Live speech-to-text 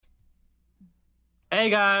Hey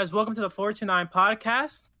guys, welcome to the 429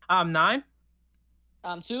 podcast. I'm Nine,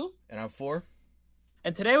 I'm two. And I'm four.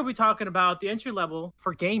 and today we'll be talking about the entry level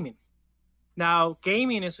for gaming. Now,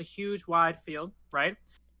 gaming is a huge, wide field, right?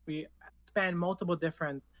 We span multiple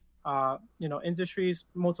different, industries,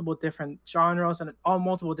 multiple different genres, and all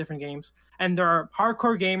multiple different games. And there are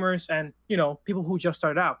hardcore gamers and people who just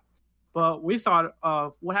started out. But we thought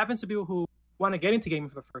of what happens to people who want to get into gaming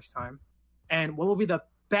for the first time, and what will be the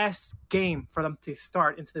best game for them to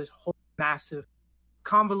start into this whole massive,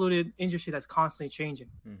 convoluted industry that's constantly changing,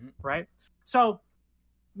 right? So,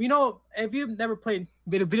 if you've never played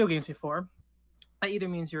video games before, that either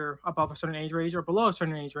means you're above a certain age range or below a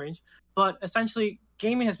certain age range. But essentially,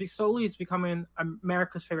 gaming has slowly is becoming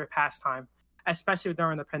America's favorite pastime, especially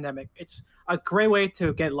during the pandemic. It's a great way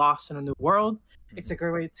to get lost in a new world. It's a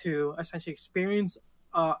great way to essentially experience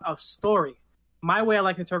a story. My way I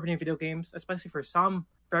like interpreting video games, especially for some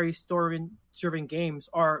very story-driven games,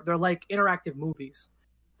 are they're like interactive movies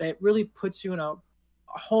that really puts you in a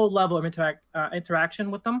whole level of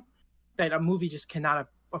interaction with them that a movie just cannot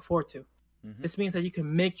afford to. This means that you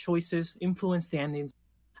can make choices, influence the endings,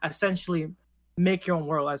 essentially make your own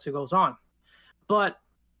world as it goes on. But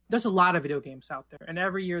there's a lot of video games out there, and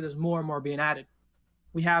every year there's more and more being added.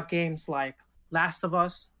 We have games like Last of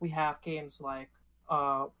Us. We have games like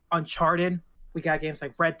Uncharted. We got games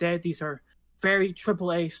like Red Dead. These are very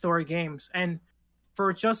AAA story games. And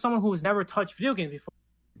for just someone who has never touched video games before,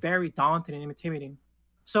 very daunting and intimidating.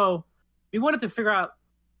 So we wanted to figure out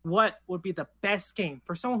what would be the best game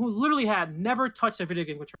for someone who literally had never touched a video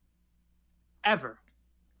game which ever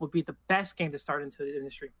would be the best game to start into the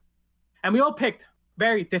industry. And we all picked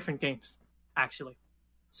very different games, actually.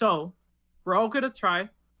 So we're all going to try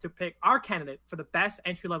to pick our candidate for the best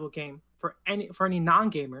entry-level game for any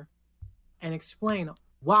non-gamer and explain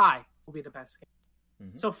why will be the best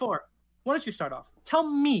game. So, Four, why don't you start off? Tell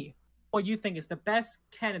me what you think is the best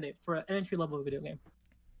candidate for an entry-level video game.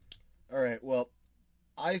 All right. Well,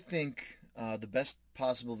 I think the best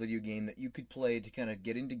possible video game that you could play to kind of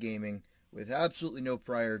get into gaming with absolutely no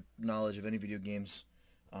prior knowledge of any video games,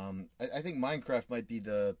 I think Minecraft might be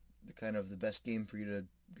the kind of the best game for you to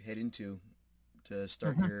head into to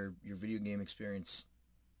start your video game experience.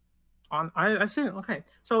 I see. Okay,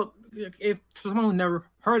 so if for someone who never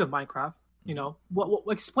heard of Minecraft, what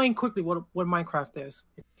explain quickly what Minecraft is.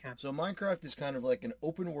 If you can. So Minecraft is kind of like an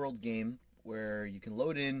open world game where you can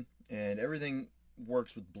load in and everything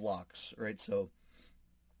works with blocks, right? So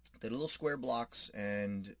the little square blocks,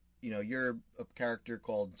 and you're a character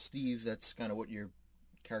called Steve. That's kind of what your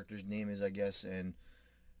character's name is, I guess. And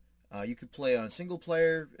you could play on single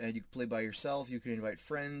player, and you could play by yourself. You could invite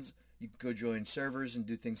friends. You could go join servers and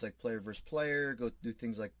do things like player versus player. Go do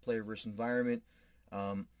things like player versus environment.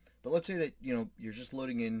 But let's say that you're just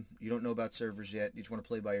loading in. You don't know about servers yet. You just want to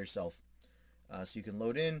play by yourself. So you can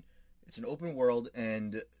load in. It's an open world,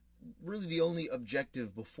 and really the only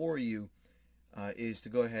objective before you is to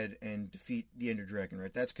go ahead and defeat the Ender Dragon,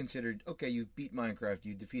 right? That's considered, okay, you beat Minecraft,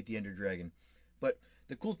 you defeat the Ender Dragon. But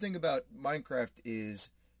the cool thing about Minecraft is,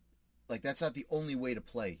 like, that's not the only way to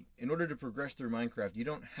play. In order to progress through Minecraft, you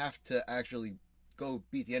don't have to actually go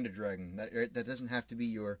beat the Ender Dragon. That doesn't have to be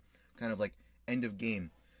your kind of like end of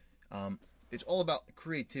game. It's all about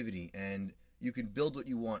creativity, and you can build what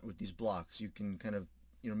you want with these blocks. You can kind of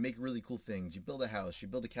make really cool things. You build a house, you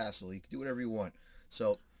build a castle, you can do whatever you want.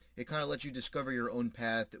 So it kind of lets you discover your own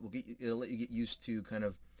path. It'll let you get used to kind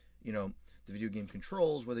of, the video game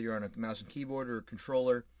controls, whether you're on a mouse and keyboard or a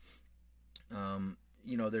controller.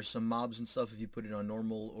 There's some mobs and stuff if you put it on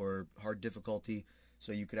normal or hard difficulty,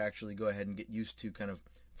 so you could actually go ahead and get used to kind of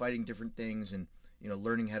fighting different things and,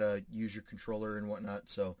 learning how to use your controller and whatnot.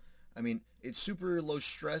 So, I mean, it's super low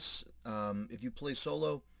stress. If you play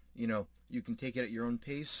solo, you can take it at your own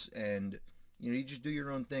pace, and you just do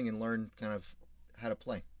your own thing and learn kind of how to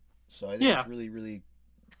play. So I think it's really, really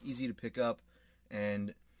easy to pick up,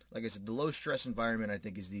 and like I said, the low stress environment I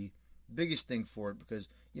think is the biggest thing for it, because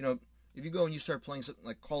if you go and you start playing something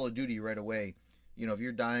like Call of Duty right away, if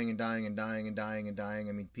you're dying and dying and dying and dying and dying,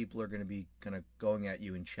 I mean, people are going to be kind of going at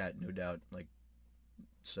you in chat, no doubt. Like,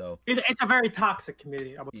 so it's a very toxic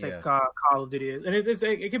community, I would say. Call of Duty is, and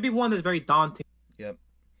it can be one that's very daunting. Yep.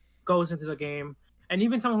 Goes into the game, and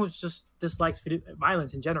even someone who's just dislikes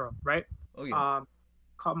violence in general, right? Oh yeah.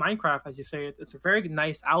 Called Minecraft, as you say, it's a very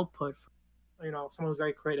nice output for someone who's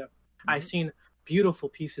very creative. I've seen beautiful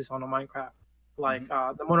pieces on a Minecraft, like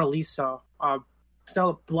the Mona Lisa,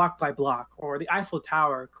 still block by block, or the Eiffel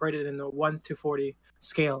Tower created in the 1:40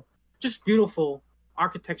 scale. Just beautiful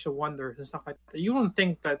architectural wonders and stuff like that. You don't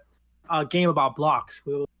think that a game about blocks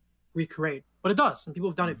will recreate, but it does, and people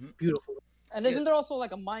have done it beautifully. And isn't there also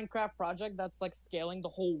like a Minecraft project that's like scaling the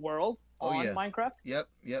whole world on Minecraft? Yep.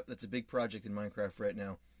 That's a big project in Minecraft right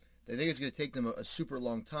now. They think it's going to take them a super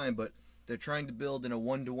long time, but they're trying to build in a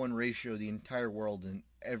 1-to-1 ratio the entire world and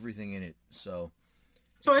everything in it. So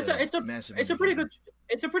it's a pretty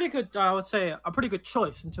good I would say a pretty good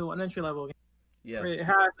choice into an entry level game. Yeah. It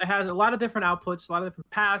has a lot of different outputs, a lot of different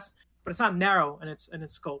paths, but it's not narrow in its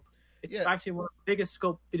scope. It's actually one of the biggest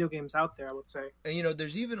scope video games out there, I would say. And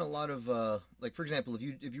there's even a lot of like, for example, if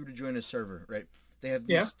you were to join a server, right? They have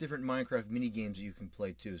these different Minecraft mini games that you can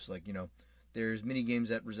play too. So like, there's mini games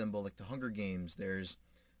that resemble like the Hunger Games. There's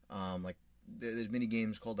there's mini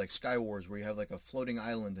games called like Sky Wars where you have like a floating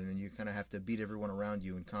island and then you kind of have to beat everyone around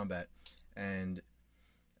you in combat. And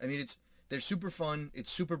I mean, they're super fun.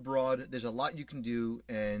 It's super broad. There's a lot you can do,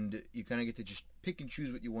 and you kind of get to just pick and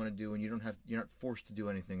choose what you want to do, and you're not forced to do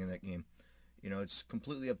anything in that game. It's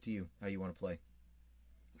completely up to you how you want to play.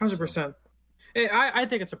 100%. I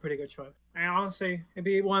think it's a pretty good choice. And honestly, it'd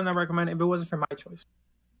be one I recommend if it wasn't for my choice.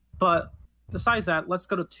 But besides that, let's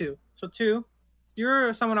go to 2. So 2,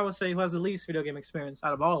 you're someone I would say who has the least video game experience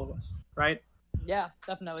out of all of us, right? Yeah,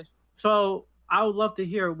 definitely. So I would love to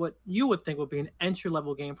hear what you would think would be an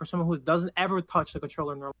entry-level game for someone who doesn't ever touch the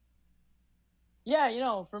controller in their life.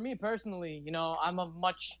 Yeah, for me personally, I'm a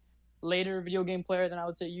much later video game player than I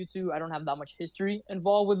would say you two. I don't have that much history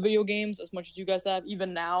involved with video games as much as you guys have.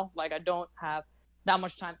 Even now, like, I don't have that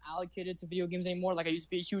much time allocated to video games anymore. Like, I used to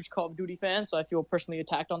be a huge Call of Duty fan, so I feel personally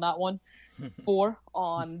attacked on that one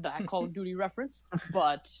on that Call of Duty reference.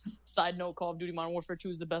 But side note, Call of Duty Modern Warfare 2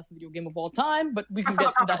 is the best video game of all time, but we can get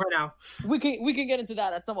into that right now. We can get into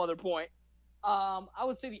that at some other point. I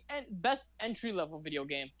would say the best entry-level video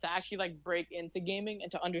game to actually like break into gaming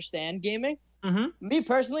and to understand gaming. Mm-hmm. Me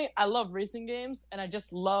personally, I love racing games, and I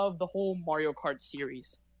just love the whole Mario Kart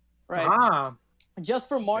series. Right? Just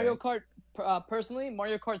for Mario Kart, personally,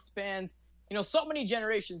 Mario Kart spans so many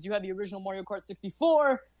generations. You had the original Mario Kart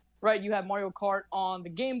 64, right? You had Mario Kart on the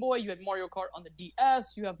Game Boy. You had Mario Kart on the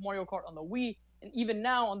DS. You have Mario Kart on the Wii, and even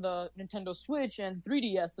now on the Nintendo Switch and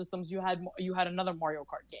 3DS systems, you had another Mario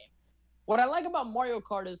Kart game. What I like about Mario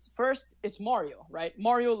Kart is, first, it's Mario, right?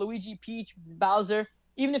 Mario, Luigi, Peach, Bowser.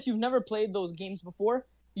 Even if you've never played those games before,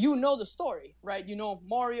 you know the story, right?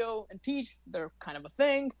 Mario and Peach, they're kind of a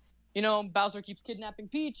thing. Bowser keeps kidnapping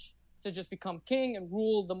Peach to just become king and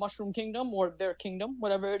rule the Mushroom Kingdom or their kingdom,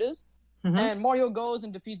 whatever it is. Mm-hmm. And Mario goes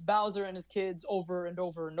and defeats Bowser and his kids over and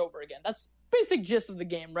over and over again. That's basic gist of the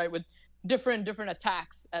game, right? With different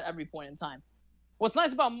attacks at every point in time. What's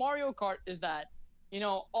nice about Mario Kart is that,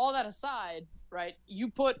 all that aside, right, you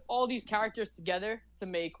put all these characters together to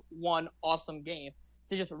make one awesome game.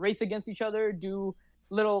 To just race against each other, do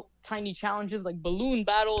little tiny challenges like balloon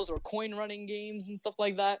battles or coin running games and stuff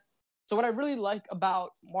like that. So what I really like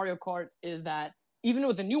about Mario Kart is that even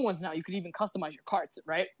with the new ones now, you could even customize your karts,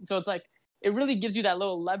 right? So it's like, it really gives you that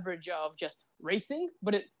little leverage of just racing,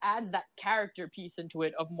 but it adds that character piece into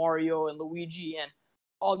it of Mario and Luigi and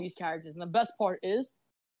all these characters. And the best part is,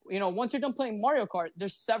 once you're done playing Mario Kart,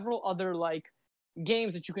 there's several other like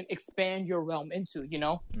games that you can expand your realm into,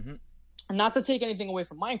 Mm-hmm. And not to take anything away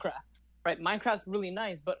from Minecraft, right? Minecraft's really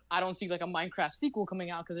nice, but I don't see like a Minecraft sequel coming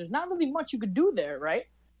out because there's not really much you could do there, right?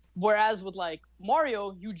 Whereas with like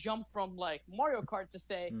Mario, you jump from like Mario Kart to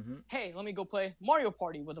say, hey, let me go play Mario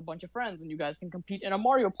Party with a bunch of friends and you guys can compete in a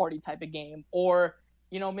Mario Party type of game. Or,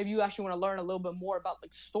 maybe you actually want to learn a little bit more about the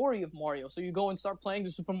story of Mario. So you go and start playing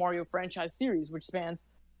the Super Mario franchise series, which spans,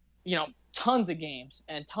 tons of games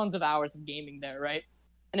and tons of hours of gaming there, right?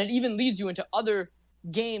 And it even leads you into other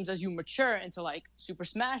games as you mature into like Super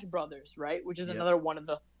Smash Brothers, right? Which is another one of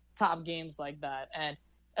the top games like that. And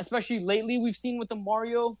especially lately, we've seen with the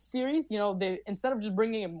Mario series, they, instead of just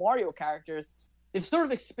bringing in Mario characters, they've sort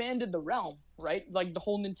of expanded the realm, right? Like the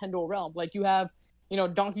whole Nintendo realm. Like you have,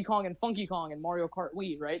 Donkey Kong and Funky Kong and Mario Kart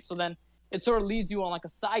Wii, right? So then it sort of leads you on like a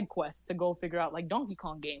side quest to go figure out like Donkey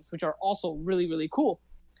Kong games, which are also really, really cool,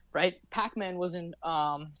 right? Pac-Man was in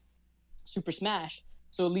Super Smash,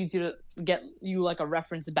 so it leads you to get you like a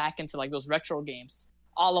reference back into like those retro games.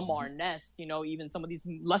 Olimar, Ness, even some of these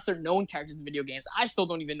lesser known characters in video games. I still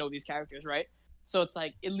don't even know these characters, right? So it's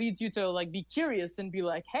like, it leads you to like be curious and be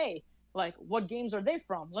like, hey, like what games are they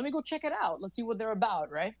from? Let me go check it out. Let's see what they're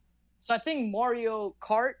about, right? So I think Mario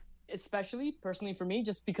Kart, especially personally for me,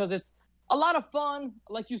 just because it's a lot of fun.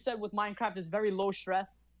 Like you said with Minecraft, it's very low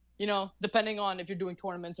stress, depending on if you're doing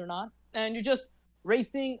tournaments or not. And you're just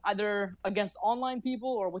racing either against online people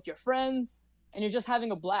or with your friends. And you're just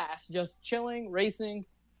having a blast, just chilling, racing,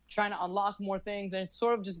 trying to unlock more things. And it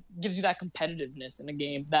sort of just gives you that competitiveness in the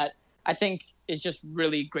game that I think is just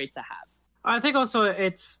really great to have. I think also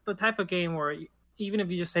it's the type of game where even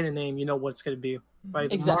if you just say the name, you know what it's going to be.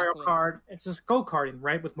 Right? Exactly. Mario Kart, it's just go-karting,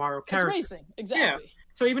 right? With Mario It's characters. racing, exactly. Yeah.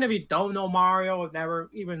 So even if you don't know Mario or never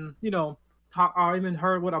even, talk or even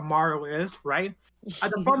heard what a Mario is, right?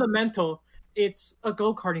 At the fundamental, it's a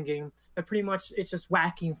go-karting game, but pretty much it's just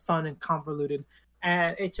wacky and fun and convoluted,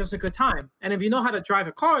 and it's just a good time. And if you know how to drive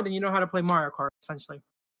a car, then you know how to play Mario Kart, essentially.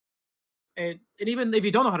 And even if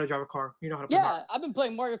you don't know how to drive a car, you know how to play Mario. Yeah, I've been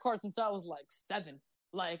playing Mario Kart since I was like 7.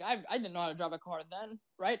 Like I didn't know how to drive a car then,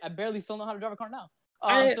 right? I barely still know how to drive a car now.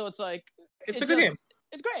 So it's like It's a good game.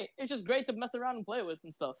 It's great. It's just great to mess around and play with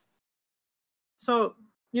and stuff. So,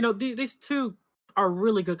 these two are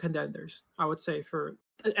really good contenders, I would say, for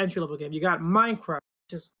an entry-level game. You got Minecraft,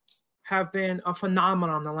 just have been a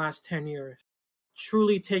phenomenon in the last 10 years,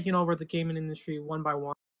 truly taking over the gaming industry one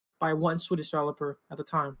by one Swedish developer at the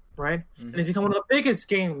time, right? And it's become one of the biggest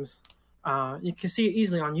games. You can see it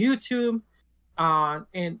easily on YouTube,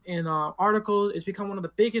 in articles. It's become one of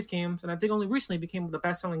the biggest games, and I think only recently became the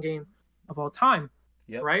best-selling game of all time,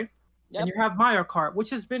 right? Yep. And you have Mario Kart, which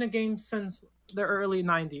has been a game since the early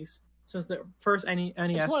 90s, since the first NES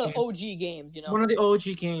It's one of the game. OG games, One of the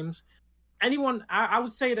OG games. I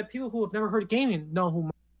would say that people who have never heard of gaming know who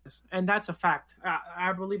Mario is, and that's a fact.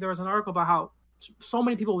 I believe there was an article about how so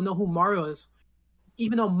many people know who Mario is,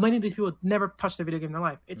 even though many of these people never touched a video game in their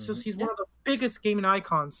life. It's just he's one of the biggest gaming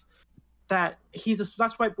icons. That's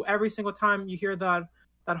why every single time you hear that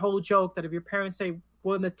whole joke that if your parents say,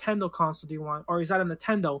 what Nintendo console do you want? Or is that a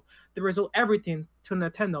Nintendo? They result everything to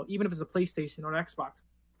Nintendo, even if it's a PlayStation or an Xbox.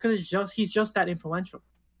 Because he's just that influential.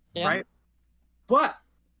 Yeah. Right? But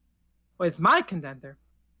with my contender,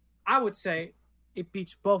 I would say it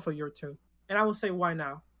beats both of your two. And I will say why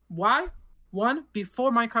now. Why? One,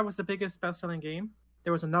 before Minecraft was the biggest best-selling game,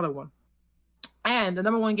 there was another one. And the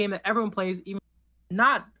number one game that everyone plays, even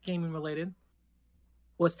not gaming related,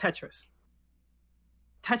 was Tetris.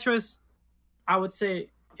 Tetris, I would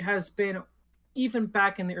say, has been, even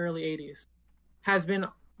back in the early 80s, has been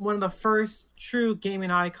one of the first true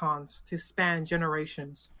gaming icons to span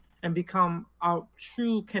generations and become a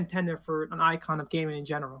true contender for an icon of gaming in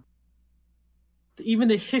general. Even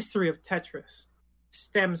the history of Tetris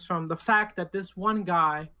stems from the fact that this one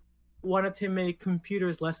guy wanted to make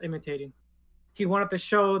computers less imitating. He wanted to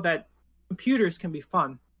show that computers can be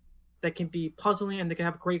fun, that can be puzzling, and they can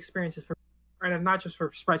have great experiences and not just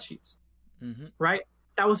for spreadsheets. Right?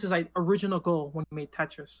 That was his original goal when he made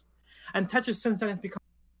Tetris. And Tetris since then has become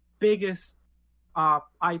the biggest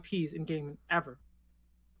IPs in gaming ever.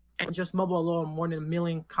 And just mobile alone, more than 1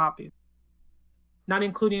 million copies. Not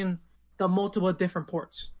including the multiple different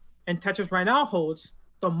ports. And Tetris right now holds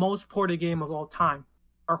the most ported game of all time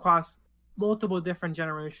across multiple different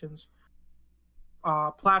generations,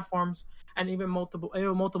 platforms, and even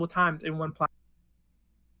multiple times in one platform.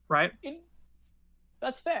 Right?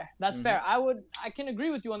 That's fair. That's fair. I can agree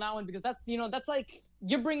with you on that one because that's like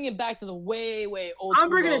you're bringing it back to the way old school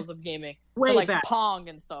rules of gaming, way to like back. Pong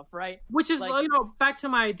and stuff, right? Which is back to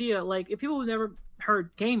my idea. Like if people who never heard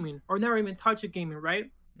gaming or never even touched gaming, right?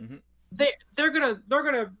 They're gonna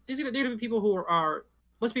these are gonna be people who are,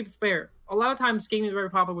 let's be fair. A lot of times gaming is very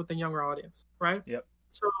popular with the younger audience, right? Yep.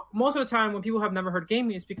 So most of the time when people have never heard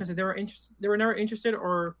gaming, it's because they were never interested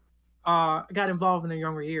or got involved in their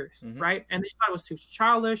younger years, right? And they thought it was too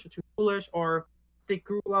childish or too foolish, or they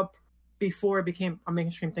grew up before it became a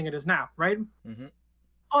mainstream thing it is now, right?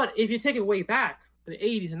 But if you take it way back to the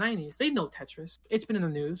 80s and 90s, they know Tetris. It's been in the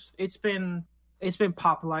news. It's been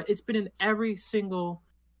popular. It's been in every single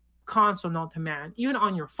console known to man, even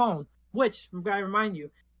on your phone, which, I remind you,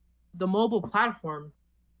 the mobile platform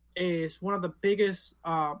is one of the biggest,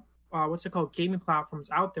 gaming platforms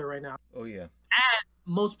out there right now. Oh, yeah. And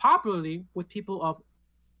most popularly with people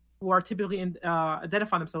who are typically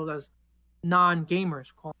identify themselves as non-gamers.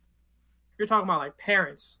 You're talking about like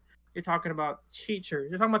parents. You're talking about teachers.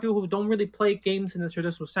 You're talking about people who don't really play games in the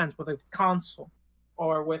traditional sense with a console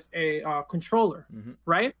or with a controller,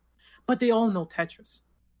 right? But they all know Tetris.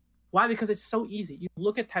 Why? Because it's so easy. You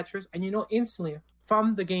look at Tetris and you know instantly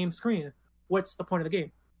from the game screen what's the point of the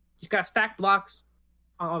game. You got to stack blocks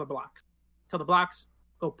on other blocks till the blocks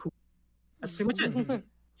go poop. That's pretty much it.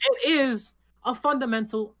 It is a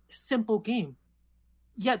fundamental, simple game.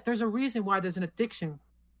 Yet there's a reason why there's an addiction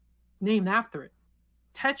named after it.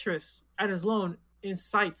 Tetris, at its own,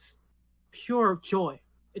 incites pure joy.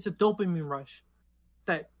 It's a dopamine rush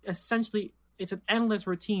that essentially it's an endless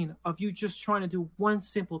routine of you just trying to do one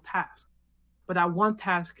simple task. But that one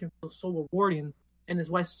task can feel so rewarding, and is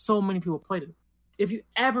why so many people played it. If you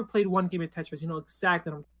ever played one game of Tetris, you know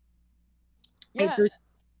exactly what I'm Yeah.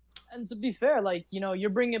 And to be fair, like, you know, you're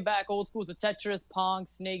bringing back old school to Tetris, Pong,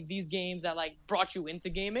 Snake, these games that like brought you into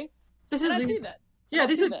gaming. I see that. Yeah,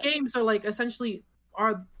 these games are like essentially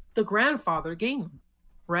are the grandfather game,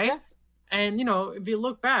 right? Yeah. And you know, if you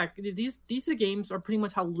look back, these games are pretty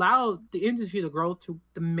much how allowed the industry to grow to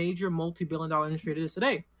the major multi-billion-dollar industry it is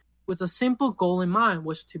today, with a simple goal in mind,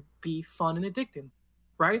 was to be fun and addicting,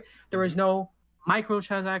 right? There was no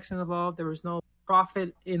microtransactions involved. There was no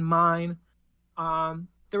profit in mind.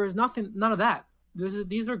 There was none of that.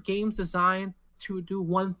 These are games designed to do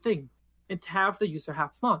one thing and to have the user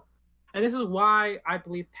have fun. And this is why I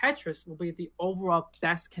believe Tetris will be the overall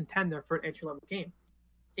best contender for an entry-level game.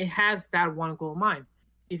 It has that one goal in mind.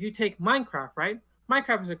 If you take Minecraft, right?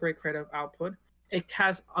 Minecraft is a great creative output. It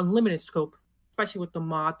has unlimited scope, especially with the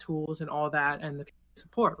mod tools and all that and the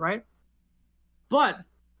support, right? But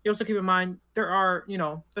you also keep in mind there's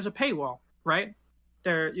a paywall, right?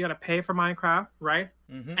 You gotta pay for Minecraft, right?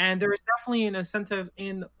 Mm-hmm. And there is definitely an incentive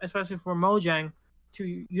especially for Mojang,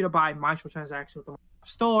 to buy microtransactions with the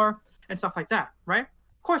store and stuff like that, right?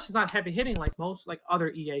 Of course, it's not heavy hitting like most like other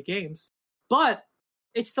EA games, but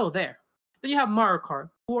it's still there. Then you have Mario Kart,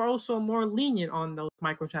 who are also more lenient on those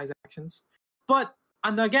microtransactions.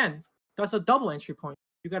 And again, that's a double entry point.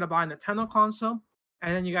 You gotta buy a Nintendo console,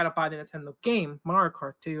 and then you gotta buy the Nintendo game Mario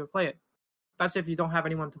Kart to even play it. That's if you don't have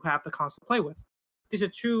anyone to have the console to play with. These are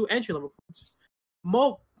two entry level points.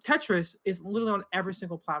 Tetris is literally on every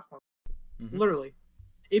single platform. Mm-hmm. Literally,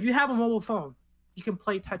 if you have a mobile phone, you can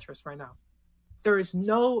play Tetris right now. There is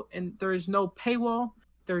no paywall.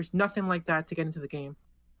 There is nothing like that to get into the game,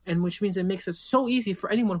 and which means it makes it so easy for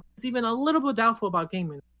anyone who's even a little bit doubtful about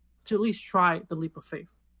gaming to at least try the leap of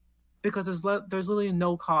faith, because there's literally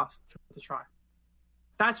no cost to try.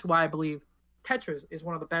 That's why I believe Tetris is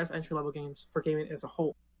one of the best entry level games for gaming as a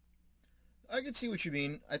whole. I can see what you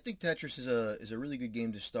mean. I think Tetris is a really good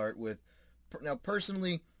game to start with. Now,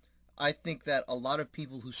 personally, I think that a lot of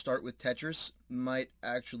people who start with Tetris might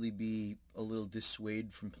actually be a little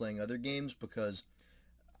dissuaded from playing other games, because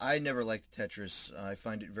I never liked Tetris. I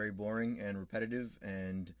find it very boring and repetitive,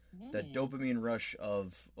 and that dopamine rush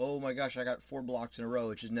of, oh my gosh, I got 4 blocks in a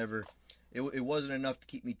row, it wasn't enough to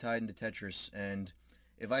keep me tied into Tetris. And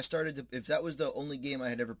if that was the only game I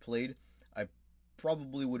had ever played, I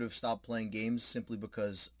probably would have stopped playing games simply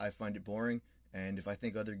because I find it boring. And if I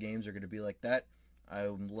think other games are going to be like that,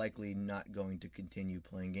 I'm likely not going to continue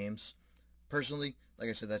playing games. Personally, like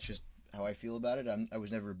I said, that's just how I feel about it. I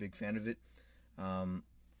was never a big fan of it.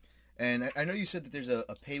 And I know you said that there's a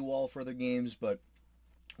paywall for other games, but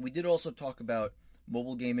we did also talk about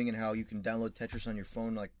mobile gaming and how you can download Tetris on your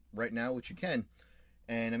phone like right now, which you can.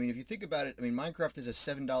 And I mean, if you think about it, I mean, Minecraft is a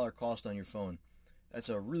 $7 cost on your phone. That's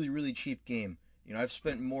a really, really cheap game. You know, I've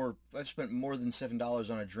spent more than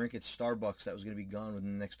 $7 on a drink at Starbucks that was going to be gone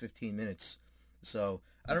within the next 15 minutes. So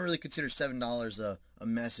I don't really consider $7 a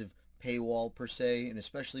massive paywall per se, and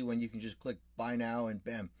especially when you can just click buy now and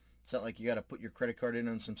bam. It's not like you got to put your credit card in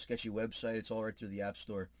on some sketchy website. It's all right through the App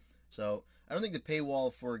Store. So I don't think the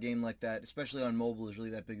paywall for a game like that, especially on mobile, is really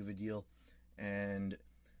that big of a deal. And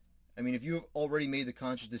I mean, if you've already made the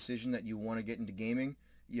conscious decision that you want to get into gaming,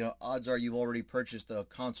 you know, odds are you've already purchased a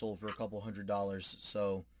console for a couple $100s.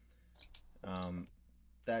 So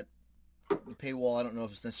that the paywall, I don't know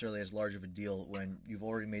if it's necessarily as large of a deal when you've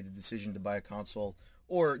already made the decision to buy a console,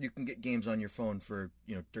 or you can get games on your phone for,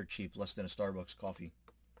 you know, dirt cheap, less than a Starbucks coffee.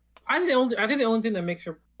 I think the only thing that makes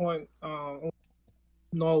your point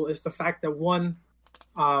null is the fact that one,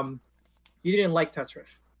 you didn't like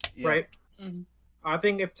Tetris, right? Mm-hmm. I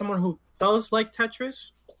think if someone who does like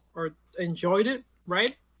Tetris or enjoyed it,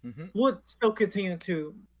 right, would still continue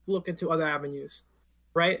to look into other avenues,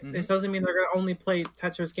 right? Mm-hmm. This doesn't mean they're going to only play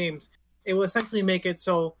Tetris games. It will essentially make it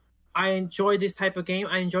so I enjoy this type of game.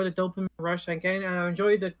 I enjoy the dopamine rush I'm getting, and I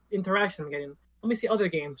enjoy the interaction I'm getting. Let me see other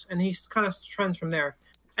games, and he kind of trends from there.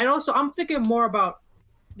 And also, I'm thinking more about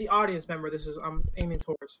the audience member. I'm aiming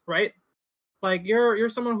towards, right? Like you're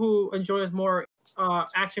someone who enjoys more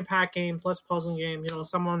action-packed games, less puzzling games. You know,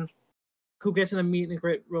 someone who gets in the meat and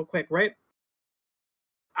grit real quick, right?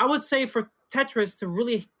 I would say for Tetris to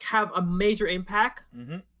really have a major impact,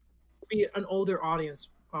 be an older audience,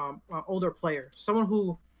 older player,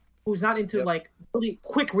 someone who's not into like really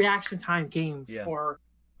quick reaction time games or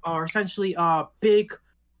essentially big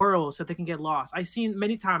worlds that they can get lost. I've seen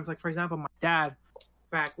many times, like for example, my dad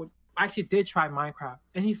actually did try Minecraft,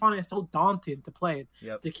 and he found it so daunting to play it.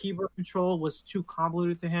 Yep. The keyboard control was too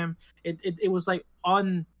convoluted to him. It was like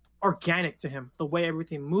unorganic to him, the way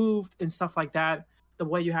everything moved and stuff like that. The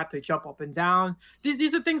way you have to jump up and down.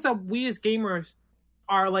 These are things that we as gamers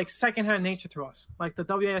are like secondhand nature to us, like the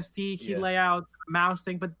WASD key layout, mouse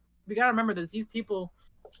thing. But we gotta remember that these people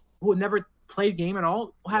who never played game at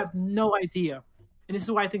all have no idea. And this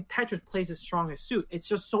is why I think Tetris plays its strongest suit. It's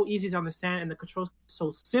just so easy to understand, and the controls are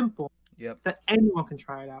so simple that anyone can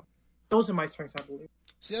try it out. Those are my strengths, I believe.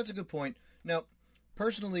 See, that's a good point. Now,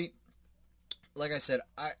 personally, like I said,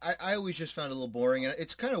 I always just found it a little boring, and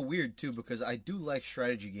it's kind of weird too because I do like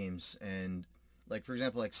strategy games, and like for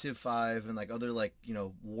example, like Civ 5 and like other like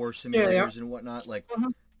war simulators and whatnot. Like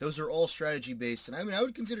those are all strategy based, and I mean I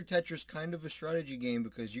would consider Tetris kind of a strategy game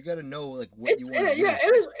because you got to know like what you want to do. Yeah,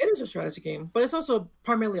 it is a strategy game, but it's also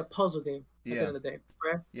primarily a puzzle game at the end of the day,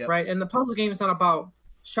 right? Right, and the puzzle game is not about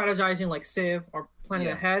strategizing like Civ or planning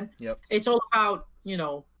ahead. It's all about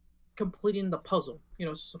completing the puzzle.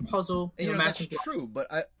 It's just a puzzle. And that's true. But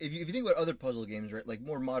if you think about other puzzle games, right, like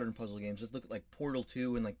more modern puzzle games, let's look at like Portal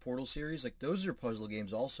 2 and like Portal series. Like those are puzzle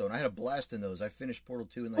games also, and I had a blast in those. I finished Portal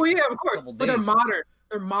 2 in like of course, but they're modern.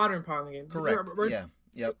 They're modern puzzle games. Correct.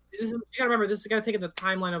 Yep. You gotta remember this. You gotta take in the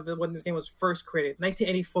timeline of when this game was first created.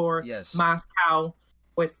 1984. Yes. Moscow,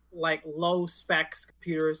 with like low specs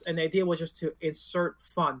computers, and the idea was just to insert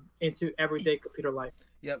fun into everyday computer life.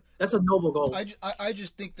 Yep, that's a noble goal. I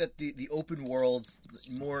just think that the open world,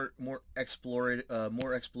 more exploration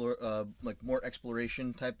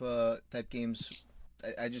type games.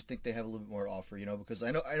 I just think they have a little bit more to offer, because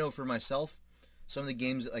I know for myself, some of the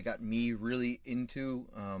games that got me really into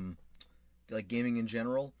like gaming in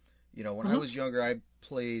general. When I was younger, I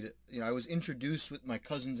played. I was introduced with my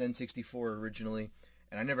cousin's N64 originally,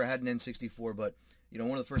 and I never had an N64, but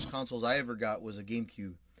one of the first consoles I ever got was a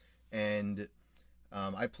GameCube, and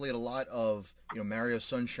I played a lot of Mario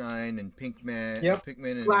Sunshine and Pikmin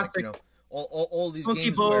and classic. like all these Monkey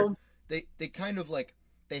games Ball. where they kind of like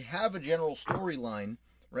they have a general storyline,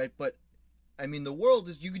 right? But I mean the world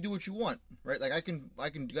is you can do what you want, right? Like I can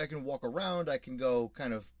walk around, I can go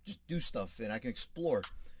kind of just do stuff, and I can explore,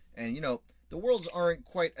 and the worlds aren't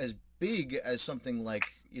quite as big as something like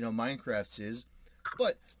Minecraft's is,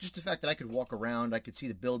 but just the fact that I could walk around, I could see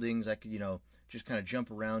the buildings, I could just kind of jump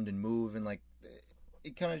around and move, and like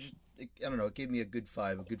it kind of just I don't know, it gave me a good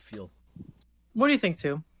vibe, a good feel. What do you think,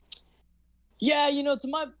 too? Yeah,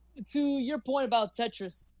 to your point about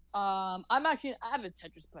Tetris, I'm actually an avid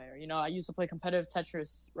Tetris player. I used to play competitive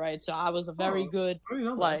Tetris, right? So I was a very good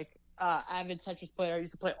avid Tetris player. I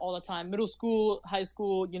used to play all the time. Middle school, high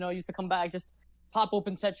school, used to come back, just pop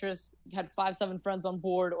open Tetris, had 5-7 friends on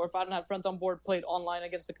board, or if I didn't have friends on board, played online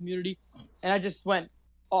against the community, and I just went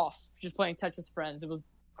off just playing Tetris friends. It was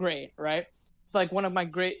great, right? It's like one of my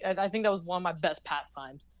I think that was one of my best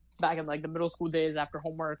pastimes back in like the middle school days after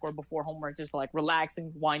homework or before homework, just like relax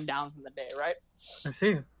and wind down from the day, right? I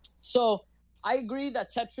see. So I agree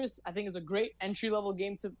that Tetris, I think, is a great entry-level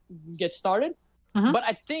game to get started. But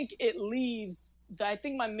I think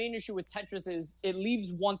my main issue with Tetris is it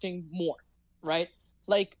leaves wanting more, right?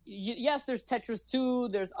 Like, yes, there's Tetris 2,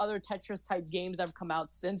 there's other Tetris-type games that have come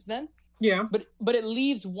out since then. Yeah. But it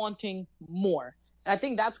leaves wanting more. And I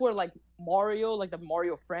think that's where, like, Mario, like the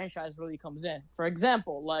Mario franchise really comes in. For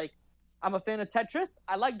example, like, I'm a fan of Tetris.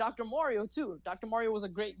 I like Dr. Mario, too. Dr. Mario was a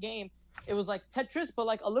great game. It was like Tetris, but,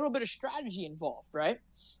 like, a little bit of strategy involved, right?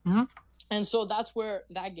 And so that's where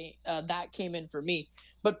that game that came in for me.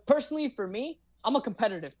 But personally, for me, I'm a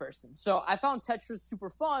competitive person. So I found Tetris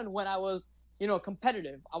super fun when I was,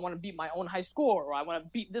 competitive. I want to beat my own high score, or I want to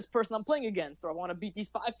beat this person I'm playing against, or I want to beat these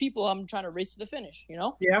 5 people I'm trying to race to the finish,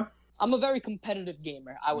 Yeah. I'm a very competitive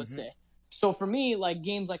gamer, I would say. So for me, like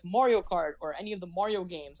games like Mario Kart or any of the Mario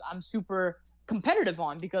games, I'm super competitive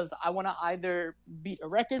on because I want to either beat a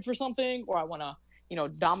record for something or I want to,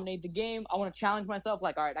 dominate the game. I want to challenge myself.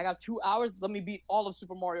 Like, all right, I got 2 hours. Let me beat all of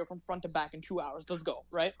Super Mario from front to back in 2 hours. Let's go,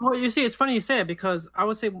 right? Well, you see, it's funny you say it because I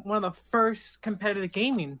would say one of the first competitive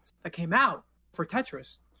gaming that came out for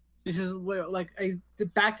Tetris. This is where,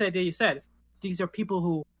 back to the idea you said. These are people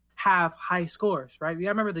who have high scores, right? You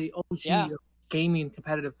remember the OG gaming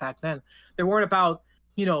competitive back then. They weren't about,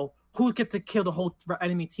 who would get to kill the whole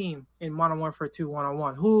enemy team in Modern Warfare 2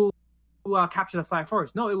 1-on-1, who capture the flag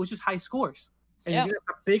first. No, it was just high scores. And you get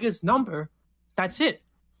the biggest number, that's it.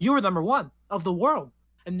 You were number one of the world.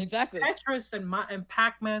 And exactly. Tetris and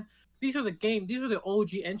Pac-Man, these are the OG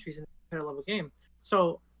entries in the competitive level game.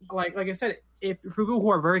 So, like I said, if people who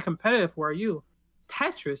are very competitive, who are you,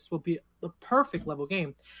 Tetris will be the perfect level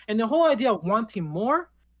game. And the whole idea of wanting more,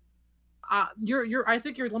 I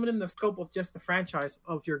think you're limiting the scope of just the franchise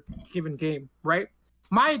of your given game, right?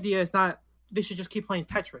 My idea is not they should just keep playing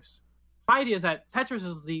Tetris. My idea is that Tetris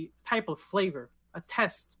is the type of flavor, a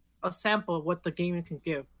test, a sample of what the game can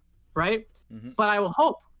give, right? But I will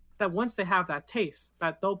hope that once they have that taste,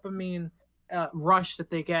 that dopamine rush that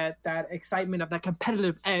they get, that excitement of that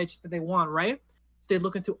competitive edge that they want, right? They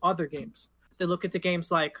look into other games. They look at the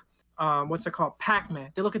games like what's it called,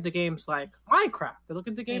 Pac-Man. They look at the games like Minecraft. They look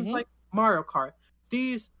at the games like Mario Kart.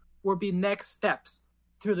 These will be next steps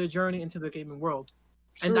through the journey into the gaming world.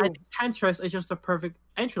 True. And I think Tetris is just the perfect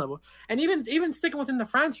entry level. And even sticking within the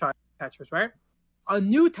franchise Tetris, right? A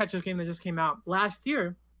new Tetris game that just came out last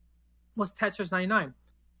year was Tetris 99,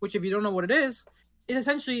 which, if you don't know what it is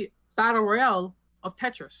essentially battle royale of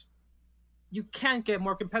Tetris. You can't get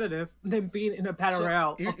more competitive than being in a battle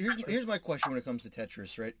royale. Here's my question when it comes to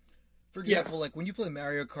Tetris, right? For example, like when you play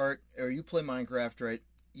Mario Kart or you play Minecraft, right?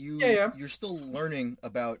 You're still learning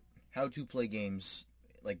about how to play games,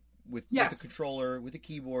 like with the controller, with the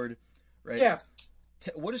keyboard, right? Yeah.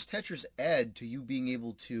 What does Tetris add to you being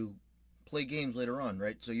able to play games later on,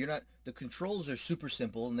 right? So the controls are super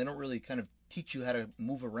simple, and they don't really kind of teach you how to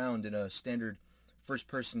move around in a standard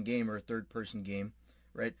first-person game or a third-person game,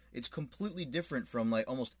 right? It's completely different from like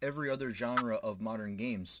almost every other genre of modern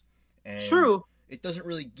games. And True. It doesn't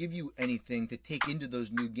really give you anything to take into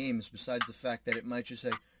those new games besides the fact that it might just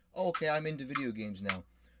say, oh, okay, I'm into video games now,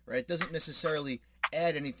 right? It doesn't necessarily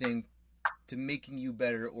add anything to making you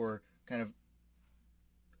better or kind of,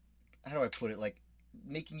 how do I put it, like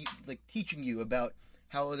making you, like teaching you about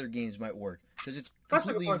how other games might work, because it's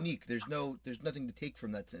completely unique. There's nothing to take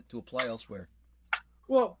from that to apply elsewhere.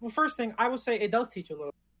 Well, first thing I would say, it does teach you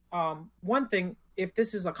a little. One thing, if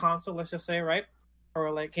this is a console, let's just say, right,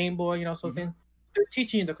 or like Game Boy, something, they're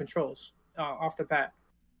teaching you the controls off the bat.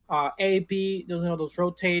 A, B, those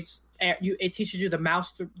rotates. It teaches you the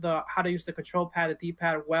mouse, how to use the control pad, the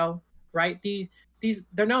D-pad well, right? These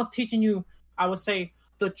they're now teaching you, I would say,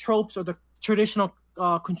 the tropes or the traditional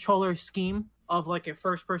controller scheme of like a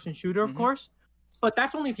first-person shooter, of course. But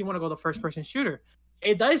that's only if you want to go the first-person shooter.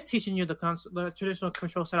 It does teaching you the traditional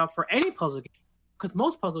control setup for any puzzle game, because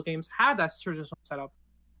most puzzle games have that traditional setup.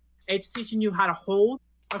 It's teaching you how to hold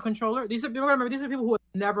a controller. These are people who have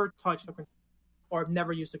never touched a controller or have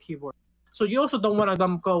never used a keyboard. So you also don't want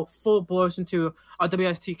them go full blows into a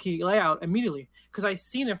WSD key layout immediately, because I've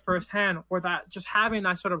seen it firsthand where that just having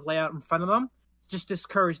that sort of layout in front of them just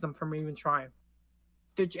discouraged them from even trying.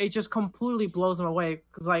 It just completely blows them away,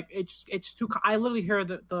 because like it's too. I literally hear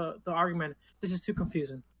the argument. This is too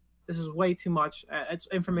confusing. This is way too much. It's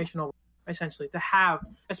informational essentially to have,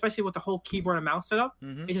 especially with the whole keyboard and mouse setup.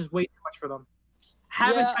 It's just way too much for them.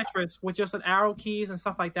 Having Tetris with just an arrow keys and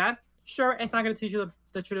stuff like that. Sure, it's not going to teach you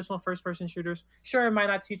the traditional first-person shooters. Sure, it might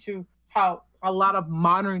not teach you how a lot of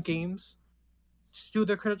modern games do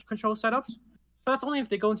their control setups. But that's only if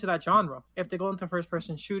they go into that genre. If they go into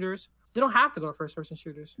first-person shooters, they don't have to go to first-person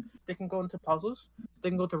shooters. They can go into puzzles. They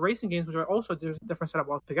can go to racing games, which are also different setup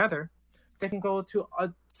altogether. They can go to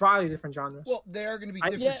a variety of different genres. Well, they are going to be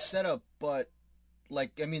different setup, but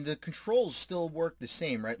the controls still work the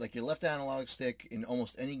same, right? Like your left analog stick in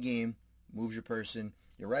almost any game moves your person.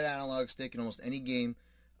 Your right analog stick in almost any game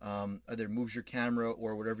either moves your camera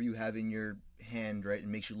or whatever you have in your hand, right,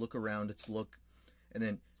 and makes you look around. It's look, and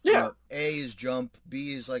then A is jump,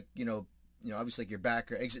 B is like obviously like your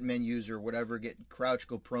back or exit menus or whatever. Get crouch,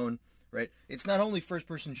 go prone, right? It's not only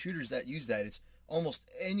first-person shooters that use that. It's almost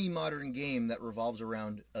any modern game that revolves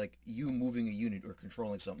around like you moving a unit or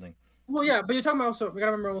controlling something. Well, yeah, but you're talking about also. We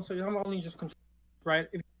gotta remember also you're talking about only just control, right?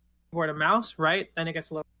 If you were a mouse, right, then it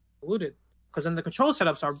gets a little diluted. Because then the control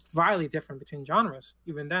setups are vastly different between genres,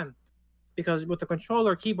 even then. Because with the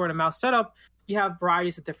controller, keyboard, and mouse setup, you have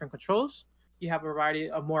varieties of different controls. You have a variety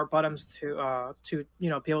of more buttons to be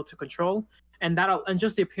able to control, and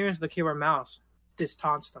just the appearance of the keyboard and mouse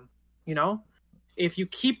taunts them. If you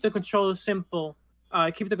keep the control simple,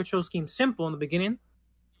 keep the control scheme simple in the beginning,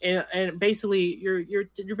 and basically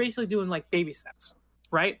you're basically doing like baby steps,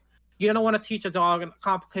 right? You don't want to teach a dog a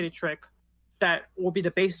complicated trick that will be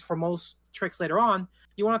the basis for most tricks later on.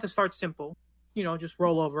 You want it to start simple, just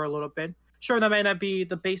roll over a little bit. Sure, that may not be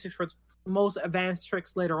the basics for most advanced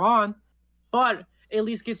tricks later on, but it at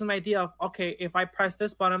least gives them an idea of, okay, if I press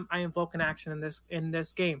this button, I invoke an action in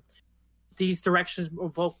this game. These directions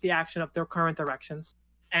evoke the action of their current directions,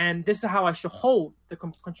 and this is how I should hold the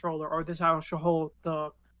controller, or this is how I should hold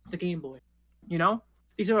the Game Boy.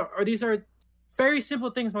 These are very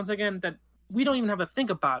simple things, once again, that we don't even have to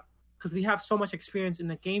think about, because we have so much experience in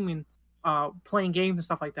the gaming, playing games and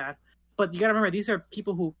stuff like that. But you gotta remember, these are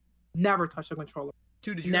people who never touch the controller.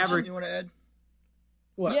 Dude, did you have something you want to add?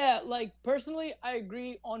 What? Yeah, like personally, I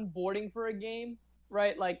agree on boarding for a game,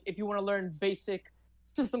 right? Like if you want to learn basic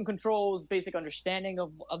system controls, basic understanding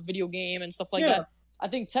of a video game and stuff like that. I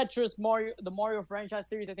think Tetris, the Mario franchise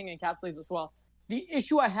series, I think encapsulates as well. the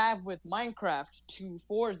issue I have with Minecraft to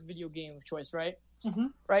For's video game of choice, right? Mm-hmm.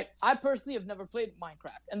 Right. I personally have never played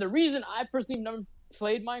Minecraft, and the reason I personally have never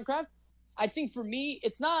played Minecraft, I think for me,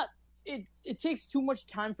 it's not. It takes too much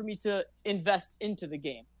time for me to invest into the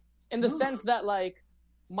game, in the sense that like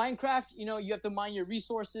Minecraft, you know, you have to mine your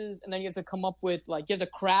resources, and then you have to come up with like you have to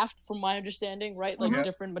craft, from my understanding, right? Like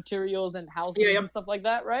different materials and houses and stuff like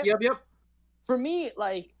that, right? Yep. For me,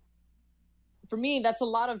 that's a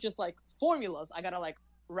lot of just like formulas I gotta like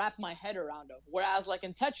wrap my head around of. Whereas like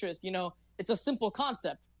in Tetris, you know, it's a simple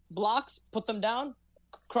concept: blocks, put them down,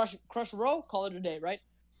 crush row, call it a day, right?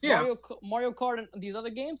 Yeah. Mario Kart and these other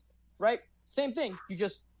games, right? Same thing. You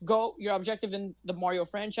just go. Your objective in the Mario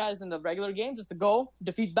franchise and the regular games is to go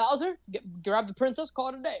defeat Bowser, grab the princess, call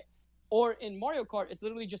it a day. Or in Mario Kart, it's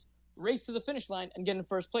literally just race to the finish line and get in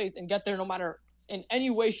first place and get there no matter in any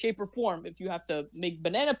way, shape, or form. If you have to make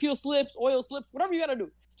banana peel slips, oil slips, whatever you got to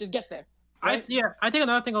do, just get there. Right? I think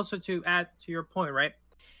another thing also to add to your point, right,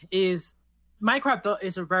 is Minecraft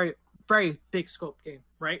is a very, very big scope game,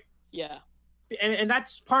 right? Yeah. And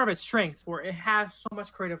that's part of its strength, where it has so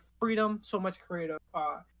much creative freedom, so much creative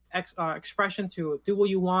expression to do what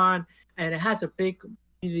you want, and it has a big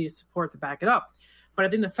community support to back it up. But I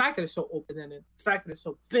think the fact that it's so open-ended, the fact that it's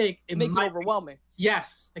so big, it makes it overwhelming.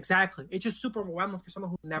 Yes, exactly. It's just super overwhelming for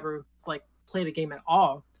someone who never like played a game at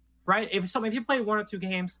all, right? If you play 1 or 2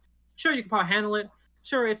 games, sure, you can probably handle it.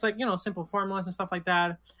 Sure, it's like, you know, simple formulas and stuff like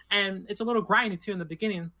that, and it's a little grindy too in the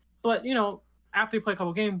beginning. But you know, after you play a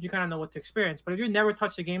couple games, you kind of know what to experience. But if you never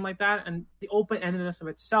touched a game like that, and the open-endedness of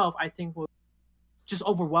itself, I think will just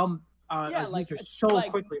overwhelm users so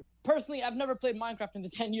quickly. Personally, I've never played Minecraft in the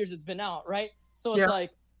 10 years it's been out, right? So it's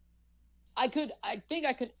like, I can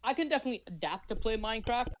definitely adapt to play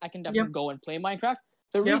Minecraft. I can definitely go and play Minecraft.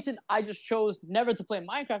 The reason I just chose never to play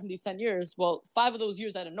Minecraft in these 10 years, well, 5 of those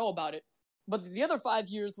years I didn't know about it. But the other 5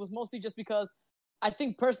 years was mostly just because I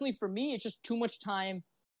think personally for me, it's just too much time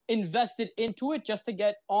invested into it just to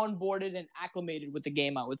get onboarded and acclimated with the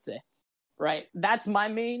game, I would say. Right? That's my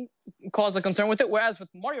main cause of concern with it. Whereas with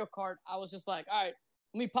Mario Kart, I was just like, all right,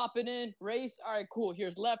 let me pop it in, race. All right, cool.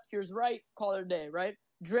 Here's left, here's right, call it a day, right?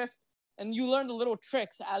 Drift. And you learn the little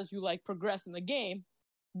tricks as you like progress in the game.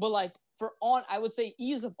 But like I would say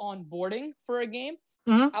ease of onboarding for a game,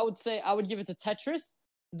 I would say I would give it to Tetris,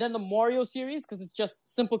 then the Mario series, because it's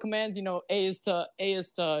just simple commands. You know, A is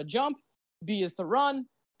to jump, B is to run,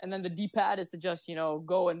 and then the D-pad is to just, you know,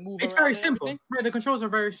 go and move. It's very simple. Right, the controls are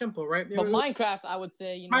very simple, right? But Minecraft, I would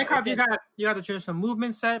say, you know, Minecraft, you got the traditional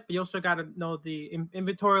movement set, but you also got to know the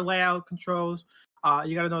inventory layout controls.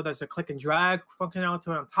 You got to know there's a click and drag functionality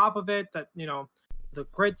on top of it. That, you know, the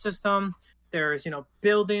grid system. There's, you know,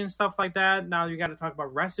 building stuff like that. Now you got to talk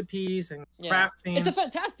about recipes and crafting. It's a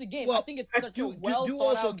fantastic game. Well, I think it's such a well do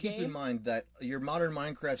also keep in mind that your modern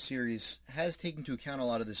Minecraft series has taken into account a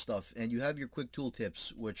lot of this stuff, and you have your quick tool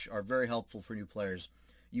tips, which are very helpful for new players.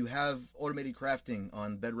 You have automated crafting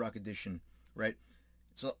on Bedrock Edition, right?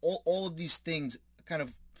 So all of these things kind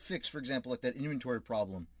of fix, for example, like that inventory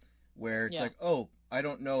problem, where it's like, oh, I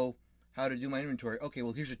don't know how to do my inventory. Okay,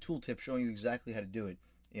 well, here's a tool tip showing you exactly how to do it.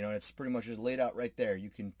 You know, and it's pretty much just laid out right there. You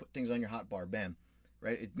can put things on your hotbar, bam,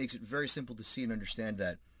 right? It makes it very simple to see and understand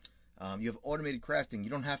that. You have automated crafting. You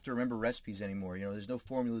don't have to remember recipes anymore. You know, there's no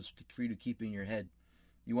formulas for you to keep in your head.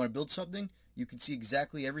 You want to build something, you can see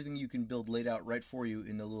exactly everything you can build laid out right for you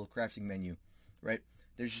in the little crafting menu, right?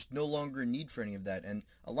 There's just no longer a need for any of that. And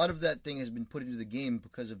a lot of that thing has been put into the game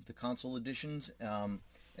because of the console editions and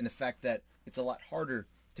the fact that it's a lot harder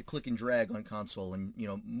to click and drag on console and, you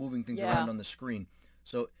know, moving things around on the screen.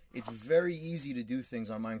 So it's very easy to do things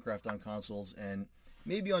on Minecraft on consoles, and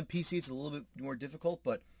maybe on PC it's a little bit more difficult,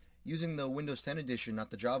 but using the Windows 10 edition, not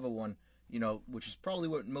the Java one, you know, which is probably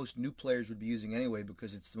what most new players would be using anyway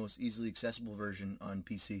because it's the most easily accessible version on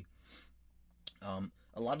PC,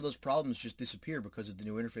 a lot of those problems just disappear because of the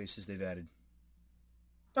new interfaces they've added.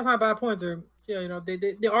 That's not a bad point there. Yeah, you know,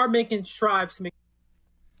 they are making strides to make,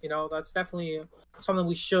 you know, that's definitely something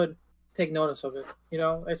we should take notice of it. You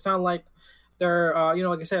know, it's not like they're, you know,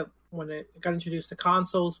 like I said, when it got introduced to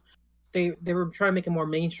consoles, they were trying to make it more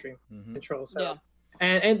mainstream controls. So. Yeah.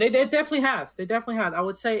 And they definitely have. They definitely have. I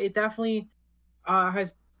would say it definitely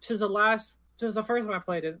has, since the first time I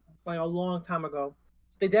played it, like a long time ago,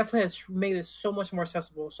 they definitely has made it so much more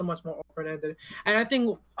accessible, so much more open-ended. And I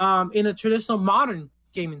think in a traditional modern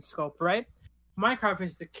gaming scope, right, Minecraft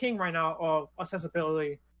is the king right now of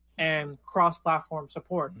accessibility and cross-platform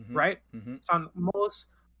support, right? It's on most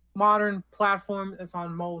modern platform. It's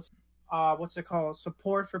on most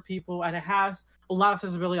support for people, and it has a lot of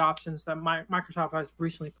accessibility options that Microsoft has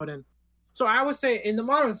recently put in. So I would say in the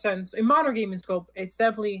modern sense, in modern gaming scope, it's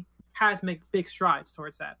definitely has made big strides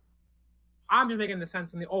towards that. I'm just making the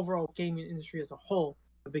sense in the overall gaming industry as a whole,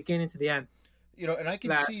 the beginning to the end. You know, and I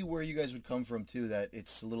can see where you guys would come from too, that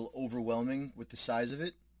it's a little overwhelming with the size of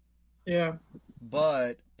it. Yeah.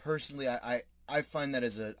 But personally, I find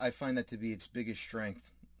that to be its biggest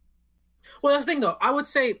strength. Well, that's the thing though. I would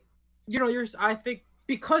say, I think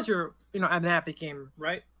because you're, an avid gamer,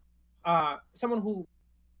 right? Someone who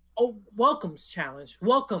welcomes challenge,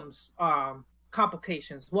 welcomes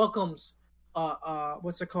complications, welcomes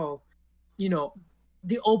what's it called?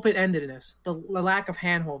 The open-endedness, the lack of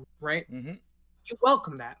handhold, right? Mm-hmm. You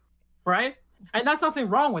welcome that, right? And that's nothing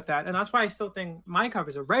wrong with that. And that's why I still think Minecraft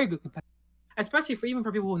is a very good competitor, especially even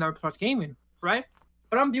for people who never touched gaming, right?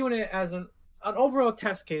 But I'm viewing it as an overall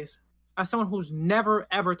test case, as someone who's never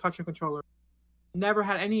ever touched a controller, never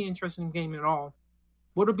had any interest in gaming at all.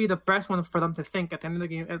 What would be the best one for them to think at the end of the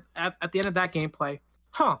game, at the end of that gameplay?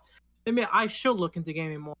 Maybe I should look into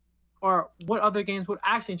gaming more, or what other games would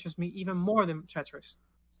actually interest me even more than Tetris?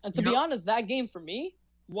 And to be honest, that game for me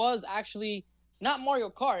was actually not Mario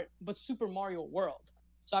Kart, but Super Mario World.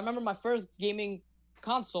 So I remember my first gaming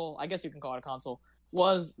console, I guess you can call it a console,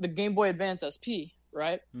 was the Game Boy Advance SP,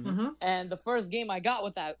 right? Mm-hmm. And the first game I got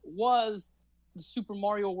with that was the Super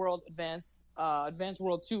Mario World Advance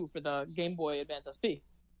World 2 for the Game Boy Advance SP.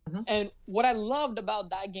 Mm-hmm. And what I loved about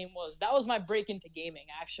that game was that was my break into gaming,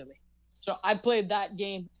 actually. So I played that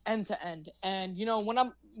game end to end. And,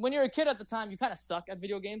 when you're a kid at the time, you kind of suck at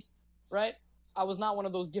video games, right? I was not one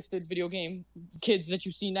of those gifted video game kids that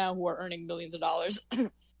you see now who are earning millions of dollars.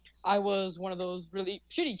 I was one of those really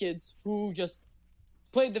shitty kids who just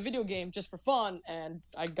played the video game just for fun, and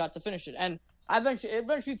I got to finish it. And it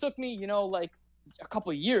eventually took me, like a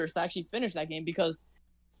couple of years to actually finish that game because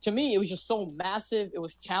to me, it was just so massive. It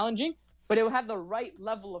was challenging, but it had the right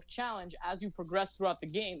level of challenge as you progressed throughout the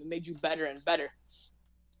game. It made you better and better,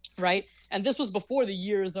 right? And this was before the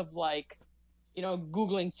years of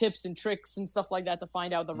Googling tips and tricks and stuff like that to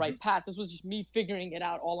find out the right path. This was just me figuring it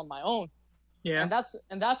out all on my own. Yeah.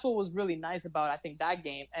 And that's what was really nice about, I think, that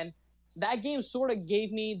game. And that game sort of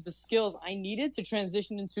gave me the skills I needed to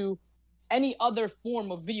transition into any other form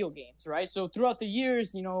of video games, right? So throughout the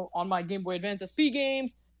years, on my Game Boy Advance SP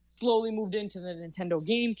games, slowly moved into the Nintendo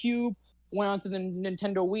GameCube, went on to the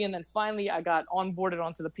Nintendo Wii, and then finally I got onboarded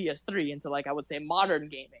onto the PS3 into, I would say, modern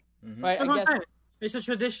gaming, right? I guess it's a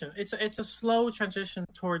tradition. It's a slow transition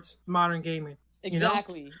towards modern gaming.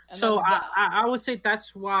 Exactly. And so I would say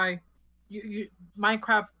that's why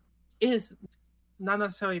Minecraft is not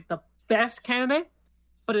necessarily the best candidate,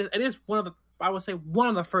 but it is one of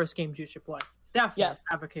the first games you should play. Definitely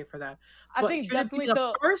advocate for that. I think definitely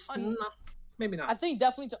to first, maybe not. I think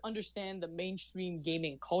definitely to understand the mainstream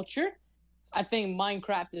gaming culture, I think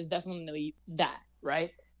Minecraft is definitely that,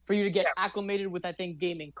 right? For you to get acclimated with, I think,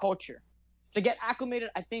 gaming culture. To get acclimated,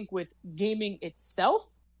 I think, with gaming itself,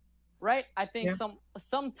 right? I think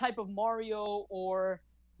some type of Mario or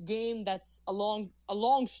game that's a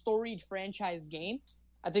long storied franchise game,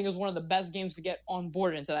 I think is one of the best games to get on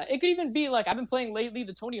board into that. It could even be I've been playing lately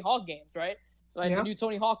the Tony Hawk games, right? The new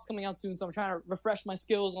Tony Hawk's coming out soon, so I'm trying to refresh my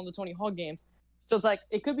skills on the Tony Hawk games. So it's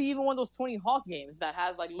it could be even one of those Tony Hawk games that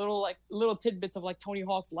has little tidbits of Tony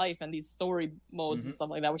Hawk's life and these story modes and stuff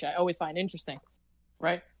like that, which I always find interesting,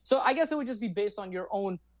 right? So I guess it would just be based on your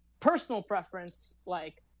own personal preference.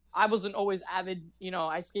 I wasn't always avid,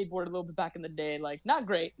 I skateboarded a little bit back in the day, not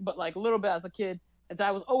great, but a little bit as a kid. And so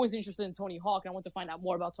I was always interested in Tony Hawk, and I wanted to find out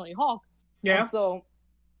more about Tony Hawk. Yeah. And so,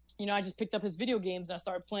 I just picked up his video games and I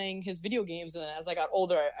started playing his video games. And as I got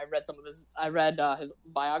older, I read his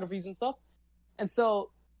biographies and stuff. And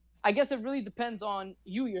so I guess it really depends on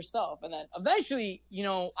you yourself. And then eventually,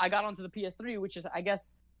 I got onto the PS3, which is, I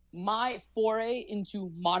guess, my foray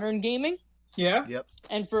into modern gaming. Yeah. Yep.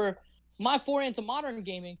 And for my foray into modern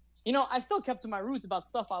gaming, I still kept to my roots about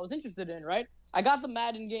stuff I was interested in, right? I got the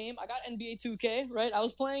Madden game. I got NBA 2K, right? I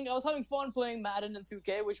was having fun playing Madden and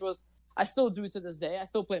 2K, which was, I still do to this day. I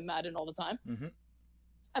still play Madden all the time. Mm-hmm.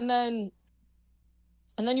 And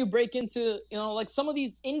then you break into, some of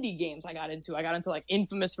these indie games I got into. I got into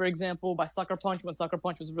Infamous, for example, by Sucker Punch, when Sucker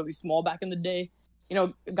Punch was really small back in the day.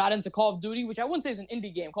 Got into Call of Duty, which I wouldn't say is an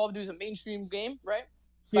indie game. Call of Duty is a mainstream game, right?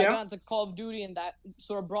 But I got into Call of Duty, and that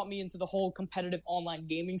sort of brought me into the whole competitive online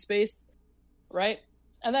gaming space, right?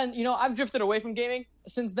 And then, I've drifted away from gaming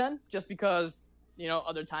since then, just because,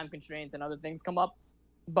 other time constraints and other things come up.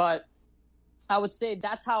 But I would say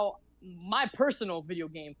that's how my personal video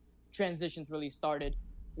game transitions really started,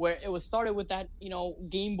 where it was started with that,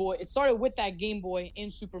 Game Boy. It started with that Game Boy in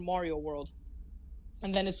Super Mario World.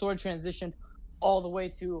 And then it sort of transitioned all the way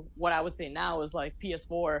to what I would say now is like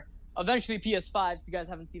PS4, eventually PS5. If you guys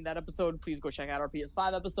haven't seen that episode, please go check out our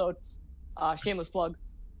PS5 episode. Shameless plug.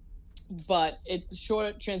 But it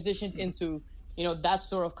sure transitioned into, you know, that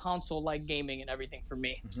sort of console-like gaming and everything for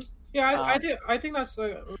me. Yeah, I think that's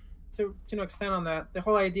to extend on that. The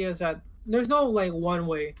whole idea is that there's no like one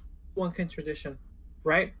way, one tradition,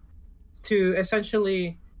 right? To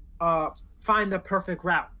essentially find the perfect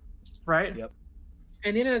route, right? Yep.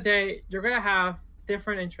 At the end of the day, you're gonna have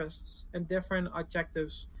different interests and different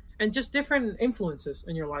objectives and just different influences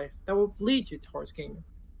in your life that will lead you towards gaming,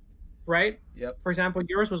 right? Yep. For example,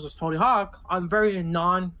 yours was just Tony Hawk, a very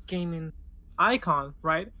non-gaming icon,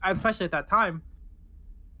 right? Especially at that time,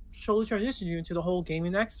 slowly transitioned you into the whole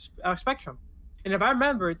gaming spectrum. And if I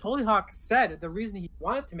remember, Tony Hawk said the reason he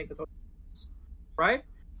wanted to make the Tony Hawk, right,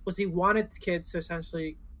 was he wanted kids to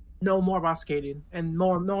essentially know more about skating and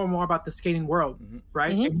know more about the skating world,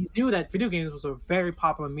 right? And he knew that video games was a very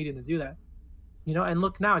popular medium to do that. You know, and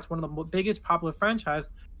look now, it's one of the biggest popular franchise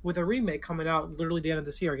with a remake coming out literally the end of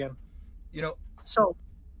this year again. You know, so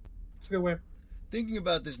it's a good way. Thinking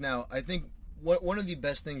about this now, I think one of the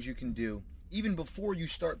best things you can do, even before you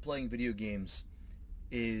start playing video games,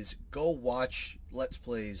 is go watch Let's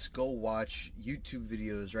Plays, go watch YouTube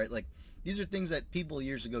videos, right? Like, these are things that people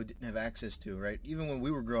years ago didn't have access to, right? Even when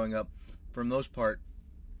we were growing up, for the most part,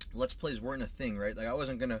 Let's Plays weren't a thing, right? Like, I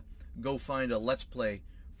wasn't going to go find a Let's Play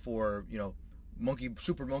for, you know,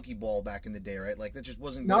 Super Monkey Ball back in the day, right? Like, that just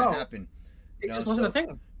wasn't going to happen. It just wasn't a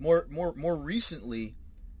thing. More recently,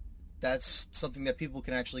 that's something that people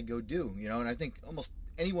can actually go do, you know? And I think almost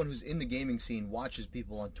anyone who's in the gaming scene watches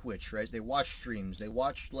people on Twitch, right? They watch streams, they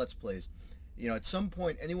watch Let's Plays. You know, at some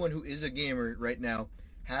point, anyone who is a gamer right now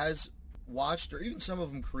has watched, or even some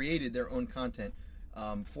of them created their own content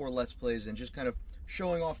for Let's Plays and just kind of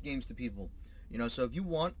showing off games to people. You know, so if you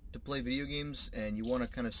want to play video games and you want to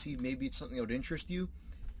kind of see maybe it's something that would interest you,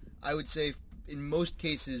 I would say in most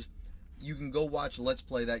cases you can go watch Let's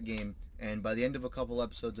Play that game, and by the end of a couple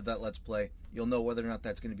episodes of that Let's Play, you'll know whether or not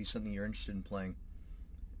that's going to be something you're interested in playing.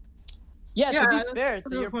 Yeah, to be fair,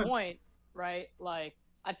 to your point, right? Like,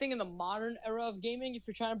 I think in the modern era of gaming, if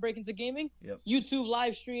you're trying to break into gaming, YouTube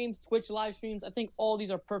live streams, Twitch live streams, I think all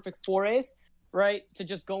these are perfect forays, right? To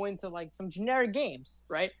just go into like some generic games,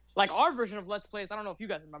 right? Like our version of Let's Plays, I don't know if you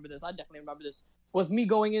guys remember this, I definitely remember this, was me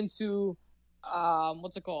going into,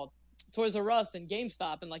 what's it called? Toys R Us and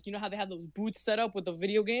GameStop, and like, you know how they have those booths set up with the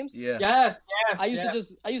video games? Yeah. Yes. I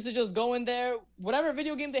used to just go in there, whatever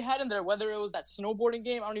video game they had in there, whether it was that snowboarding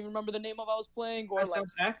game, I don't even remember the name of I was playing, or SSX?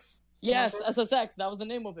 like yes, SSX, that was the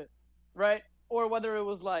name of it, right? Or whether it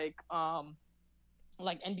was like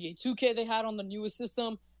NBA 2K they had on the newest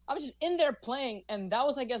system. I was just in there playing, and that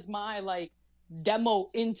was, I guess, my like demo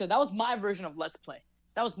into, that was my version of Let's Play.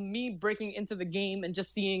 That was me breaking into the game and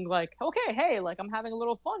just seeing like, okay, hey, like I'm having a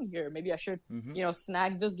little fun here. Maybe I should, you know,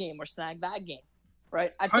 snag this game or snag that game,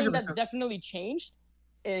 right? I think 100%. That's definitely changed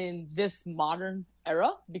in this modern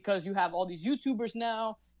era because you have all these YouTubers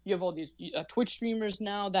now. You have all these Twitch streamers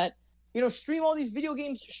now that, you know, stream all these video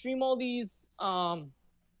games, stream all these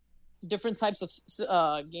different types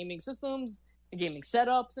of gaming systems, gaming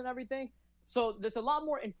setups and everything. So there's a lot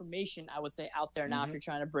more information, I would say, out there now if you're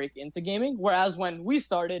trying to break into gaming. Whereas when we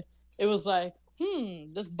started, it was like,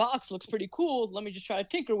 this box looks pretty cool. Let me just try to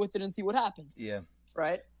tinker with it and see what happens. Yeah.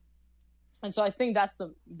 Right? And so I think that's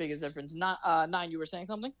the biggest difference. Nine, you were saying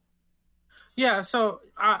something? Yeah, so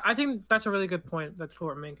I think that's a really good point that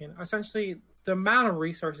we're making. Essentially, the amount of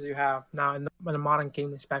resources you have now in the modern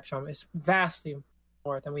gaming spectrum is vastly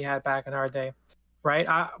more than we had back in our day, right?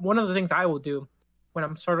 One of the things I will do when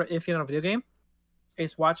I'm sort of iffy on a video game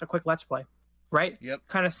is watch a quick Let's Play, right? Yep.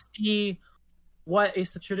 Kind of see what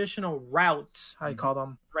is the traditional route, I call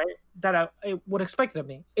them, right? That I would expect of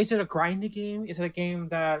me. Is it a grindy game? Is it a game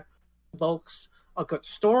that evokes a good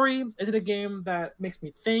story? Is it a game that makes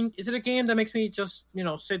me think? Is it a game that makes me just, you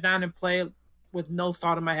know, sit down and play with no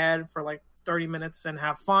thought in my head for like 30 minutes and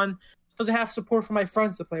have fun? Does it have support from my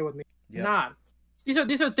friends to play with me? Yep. Not.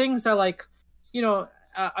 These are things that, like, you know,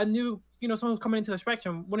 a new, you know, someone who's coming into the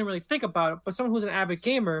spectrum wouldn't really think about it, but someone who's an avid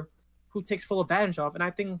gamer who takes full advantage of. And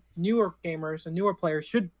I think newer gamers and newer players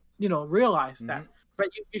should, you know, realize that. But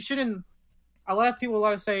you shouldn't. A lot of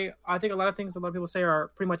people say, I think a lot of things a lot of people say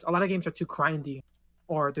are pretty much, a lot of games are too grindy,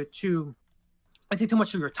 or they take too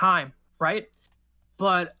much of your time, right?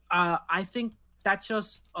 But I think that's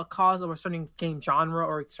just a cause of a certain game genre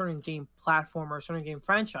or a certain game platform or a certain game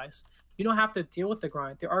franchise. You don't have to deal with the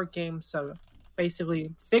grind. There are games that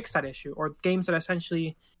basically fix that issue, or games that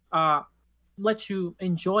essentially let you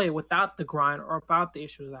enjoy it without the grind or about the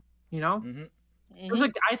issues of that, you know? There's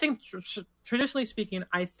I think traditionally speaking,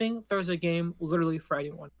 I think there's a game literally for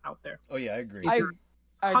anyone out there. Oh yeah, I agree. I agree.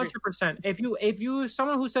 100%. If you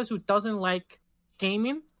someone who says who doesn't like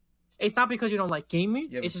gaming, it's not because you don't like gaming.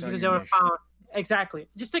 Yeah, It's just found because you your haven't found exactly.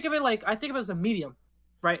 Just think of it like I think of it as a medium,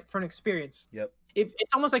 right, for an experience. Yep.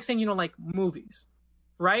 It's almost like saying you don't like movies,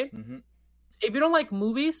 right? Mm-hmm. If you don't like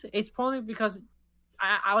movies, it's probably because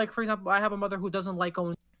I like, for example, I have a mother who doesn't like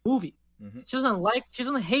going to a movie. Mm-hmm. She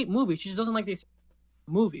doesn't hate movies. She just doesn't like these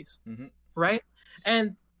movies, Mm-hmm. right?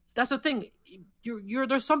 And that's the thing. You're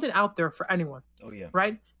there's something out there for anyone, Oh yeah.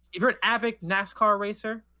 right? If you're an avid NASCAR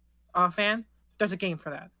racer fan, there's a game for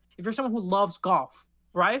that. If you're someone who loves golf,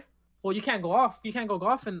 right? Well, you can't go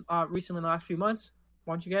golfing recently in the last few months.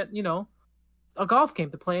 Why don't you get a golf game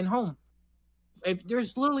to play at home? If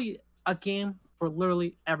there's literally a game for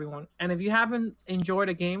literally everyone, and if you haven't enjoyed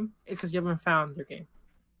a game, it's because you haven't found your game.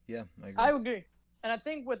 Yeah, I agree. I agree. And I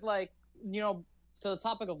think with to the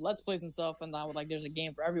topic of Let's Plays and stuff, and that there's a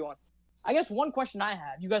game for everyone. I guess one question I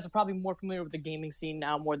have, you guys are probably more familiar with the gaming scene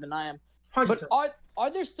now more than I am. 100%. But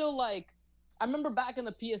are there still I remember back in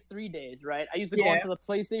the PS3 days, right? I used to go Yeah. into the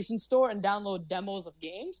PlayStation store and download demos of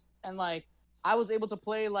games, and I was able to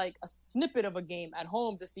play a snippet of a game at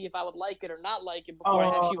home to see if I would like it or not like it before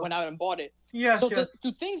I actually went out and bought it. Yes, So yes.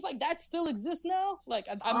 do things like that still exist now?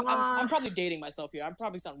 I'm probably dating myself here. I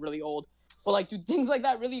probably sound really old, but do things like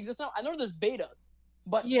that really exist now? I know there's betas,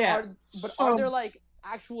 but Yeah, are there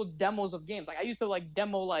actual demos of games? I used to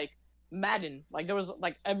demo Madden. There was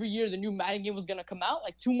every year the new Madden game was gonna come out.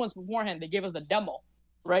 2 months beforehand, they gave us the demo,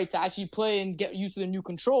 right, to actually play and get used to the new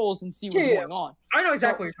controls and see what's going on. I know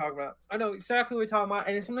exactly what you're talking about. I know exactly what you're talking about,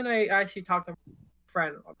 and it's something I actually talked to a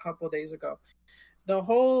friend a couple of days ago. The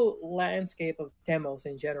whole landscape of demos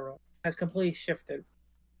in general has completely shifted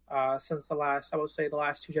since the last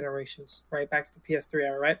 2 generations, right, back to the PS3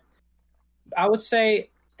 era, right? I would say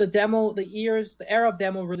the era of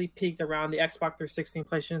demo really peaked around the Xbox 360 and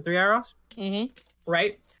PlayStation 3 eras, Mm-hmm.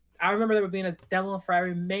 right? I remember there being a demo for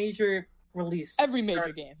every major release. Every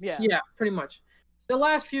major game, yeah. Yeah, pretty much. The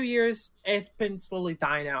last few years, it's been slowly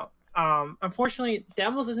dying out. Unfortunately,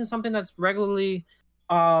 demos isn't something that's regularly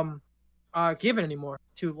given anymore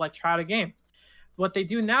to try out a game. What they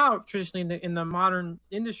do now, traditionally in the modern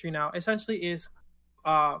industry now, essentially is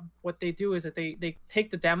what they do is that they take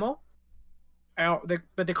the demo,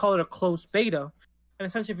 but they call it a closed beta, and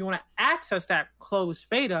essentially if you want to access that closed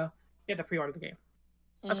beta, you have to pre-order the game.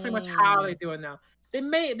 That's pretty much how they do it now.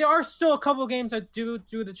 There are still a couple of games that do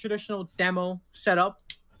the traditional demo setup,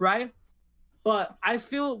 right? But I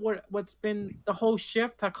feel what's been the whole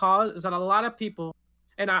shift that caused is that a lot of people,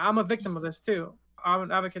 and I'm a victim of this too, I'm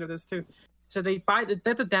an advocate of this too, so they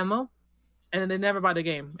get the demo, and then they never buy the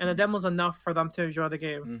game, and the demo's enough for them to enjoy the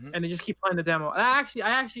game, Mm-hmm. and they just keep playing the demo. And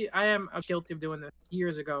I am guilty of doing this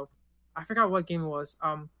years ago. I forgot what game it was.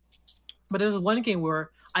 But there's one game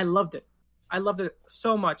where I loved it. I loved it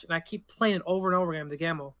so much, and I keep playing it over and over again. The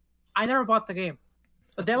demo. I never bought the game.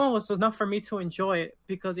 The demo was enough for me to enjoy it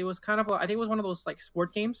because it was kind of I think it was one of those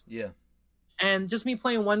sport games. Yeah. And just me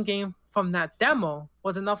playing one game from that demo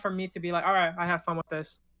was enough for me to be like, all right, I had fun with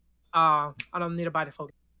this. I don't need to buy the full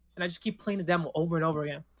game. And I just keep playing the demo over and over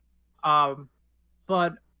again.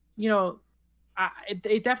 But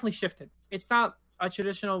it definitely shifted. It's not a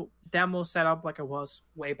traditional demo setup like it was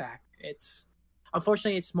way back.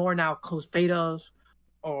 Unfortunately it's more now closed betas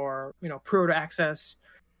or pre-order access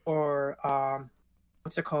or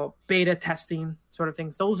what's it called, beta testing sort of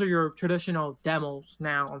things. Those are your traditional demos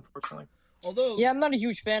now, unfortunately. Although, Yeah, I'm not a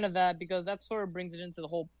huge fan of that because that sort of brings it into the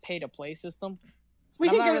whole pay-to-play system. We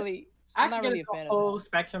I'm can not get really, I I'm can not get really a into fan the of whole that.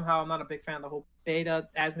 spectrum how I'm not a big fan of the whole beta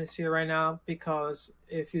atmosphere right now, because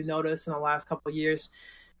if you notice in the last couple of years,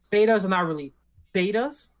 betas are not really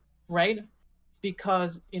betas, right?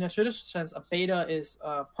 Because in a certain sense, a beta is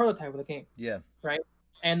a prototype of the game, yeah.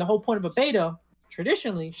 and the whole point of a beta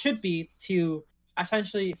traditionally should be to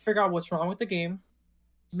essentially figure out what's wrong with the game,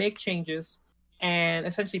 make changes, and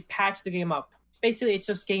essentially patch the game up. Basically, it's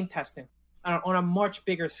just game testing on a much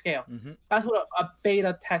bigger scale. Mm-hmm. That's what a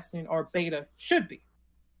beta testing or beta should be.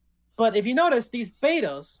 But if you notice, these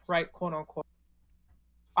betas, right, quote unquote,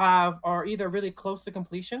 are either really close to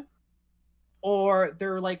completion or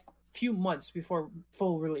they're few months before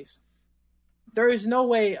full release. There is no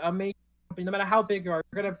way a major company, no matter how big you are,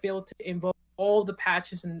 you're going to be able to invoke all the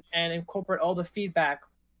patches and incorporate all the feedback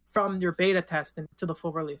from your beta testing to the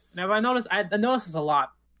full release. Now, I notice this a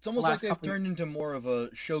lot. It's almost last like they've couple turned into more of a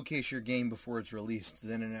showcase your game before it's released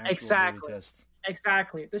than an actual Exactly. beta test.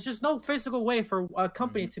 Exactly. There's just no physical way for a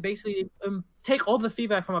company to basically take all the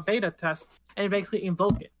feedback from a beta test and basically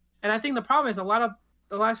invoke it. And I think the problem is a lot of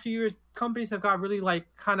the last few years, companies have got really like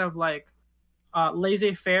kind of like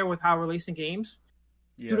laissez-faire with how releasing games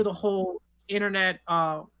due to the whole internet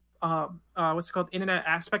what's it called, internet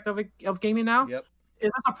aspect of gaming now. Yep. If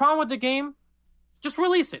there's a problem with the game, just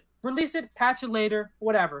release it, patch it later,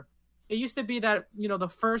 whatever. It used to be that the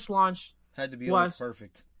first launch had to be almost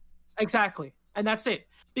perfect. Exactly, and that's it.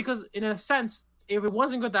 Because in a sense, if it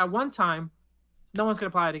wasn't good that one time, no one's gonna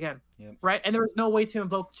apply it again, right? And there was no way to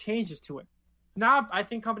invoke changes to it. Now I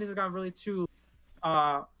think companies have gotten really too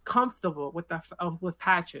comfortable with with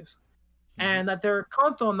patches, and that they're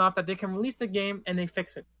comfortable enough that they can release the game and they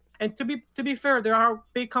fix it. And to be fair, there are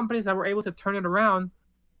big companies that were able to turn it around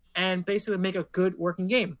and basically make a good working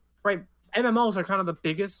game, right? MMOs are kind of the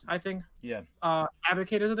biggest, I think,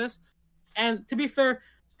 advocates of this. And to be fair,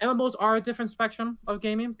 MMOs are a different spectrum of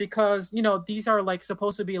gaming because these are like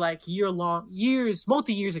supposed to be like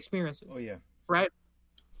multi-years experiences. Oh yeah, right.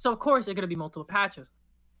 So of course they're gonna be multiple patches,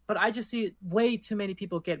 but I just see way too many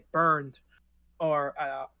people get burned or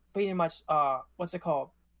pretty much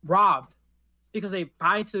robbed because they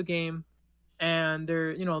buy into the game and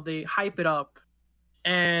they hype it up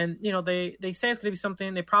and they say it's gonna be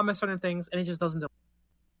something, they promise certain things and it just doesn't do.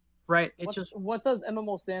 Right? What does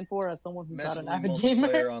MMO stand for as someone who's not an avid gamer?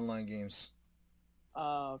 gamer? Online games.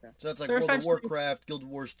 Oh, okay. So that's like World of Warcraft, Guild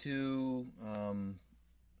Wars 2.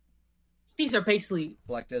 These are basically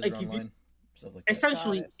Black Desert Online, stuff like that.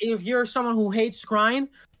 Essentially, if you're someone who hates grind,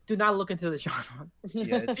 do not look into the genre.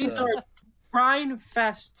 Yeah, these are grind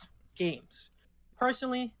fest games.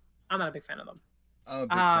 Personally, I'm not a big fan of them. I'm a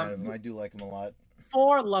big fan of them. I do like them a lot.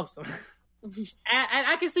 Thor loves them, and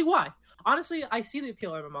I can see why. Honestly, I see the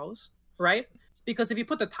appeal of MMOs, right? Because if you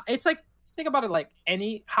put it's like, think about it like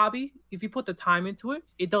any hobby. If you put the time into it,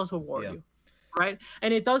 it does reward you, right?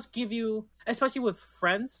 And it does give you, especially with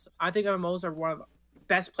friends, I think MMOs are one of the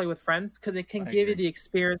best play with friends because it can give you the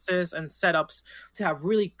experiences and setups to have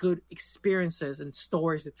really good experiences and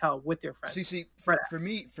stories to tell with your friends. See, for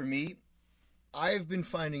me, I've been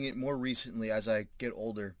finding it more recently as I get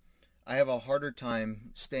older. I have a harder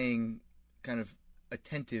time staying kind of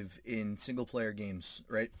attentive in single player games,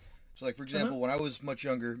 right? So like for example, when I was much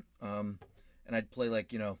younger, and I'd play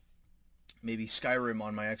like, maybe Skyrim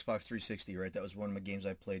on my Xbox 360, right? That was one of my games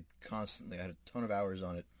I played constantly. I had a ton of hours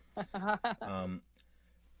on it. I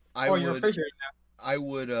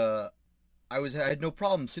had no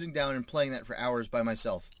problem sitting down and playing that for hours by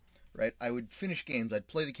myself, right? I would finish games, I'd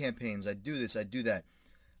play the campaigns, I'd do this, I'd do that.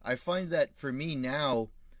 I find that for me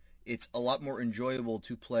now, it's a lot more enjoyable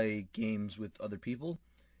to play games with other people,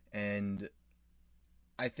 and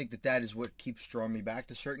I think that is what keeps drawing me back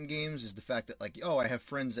to certain games, is the fact that like, I have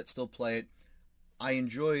friends that still play it. I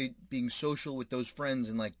enjoy being social with those friends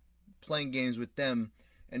and like playing games with them,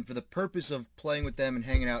 and for the purpose of playing with them and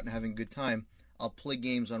hanging out and having a good time, I'll play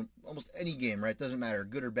games on almost any game, right? It doesn't matter,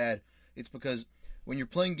 good or bad. It's because when you're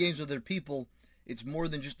playing games with other people, it's more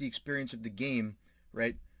than just the experience of the game,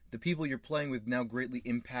 right? The people you're playing with now greatly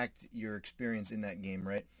impact your experience in that game,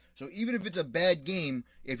 right? So even if it's a bad game,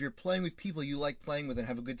 if you're playing with people you like playing with and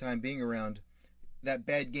have a good time being around, that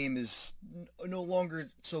bad game is no longer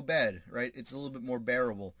so bad, right? It's a little bit more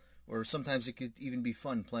bearable. Or sometimes it could even be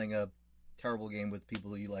fun playing a terrible game with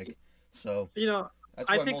people you like. So that's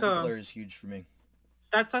why multiplayer is huge for me.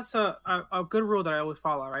 That's a good rule that I always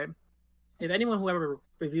follow, right? If anyone who ever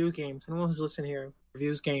reviews games, anyone who's listening here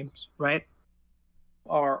reviews games, right?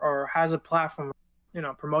 Or has a platform,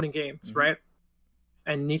 promoting games, right?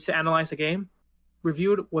 And needs to analyze the game,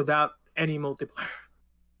 review it without any multiplayer.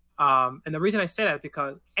 And the reason I say that is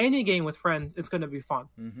because any game with friends, it's going to be fun.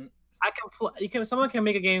 Someone can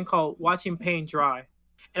make a game called Watching Paint Dry,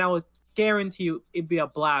 and I would guarantee you it'd be a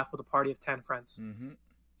blast with a party of 10 friends.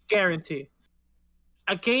 Guarantee.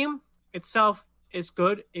 A game itself is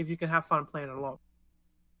good if you can have fun playing it alone,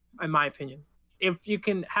 in my opinion. If you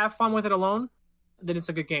can have fun with it alone, then it's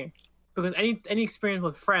a good game. Because any experience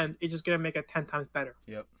with friends, it's just going to make it 10 times better.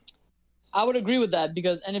 Yep. I would agree with that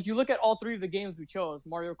and if you look at all three of the games we chose,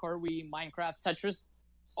 Mario Kart, Wii, Minecraft, Tetris,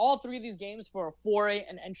 all three of these games for a foray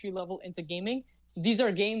and entry level into gaming, these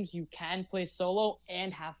are games you can play solo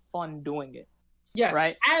and have fun doing it. Yeah.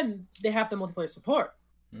 Right? And they have the multiplayer support.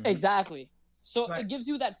 Exactly. So it gives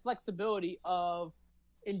you that flexibility of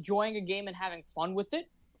enjoying a game and having fun with it,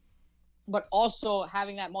 but also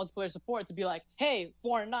having that multiplayer support to be like, hey,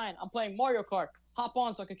 4 and 9, I'm playing Mario Kart. Hop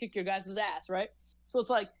on so I can kick your guys' ass, right? So it's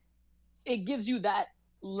like, it gives you that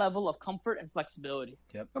level of comfort and flexibility.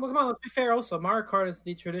 Yep. Come on, let's be fair also. Mario Kart is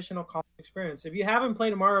the traditional college experience. If you haven't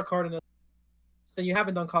played a Mario Kart, then you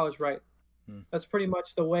haven't done college right. That's pretty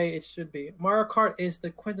much the way it should be. Mario Kart is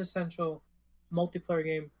the quintessential multiplayer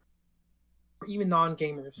game even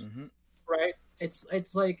non-gamers, Mm-hmm. right?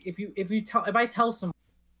 It's like if I tell someone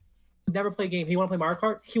who never play a game, he want to play Mario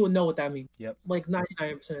Kart, he will know what that means. Yep. Like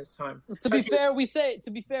 99% of the time. To be fair, we say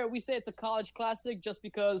it's a college classic just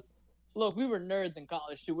because. Look, we were nerds in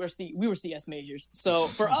college too. We were CS majors, so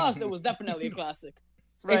for us, it was definitely a classic.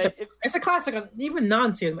 Right? It's a classic. Even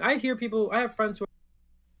non-CS. I hear people. I have friends who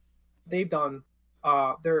they've done.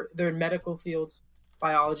 They're in medical fields,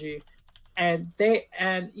 biology, and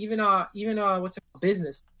even what's it called,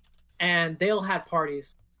 business, and they'll have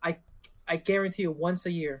parties. I guarantee you once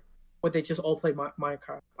a year, where they just all play Mario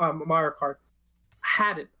Kart.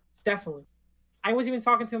 Had it definitely. I was even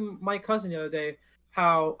talking to my cousin the other day.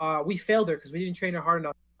 How we failed her because we didn't train her hard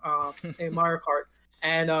enough in Mario Kart,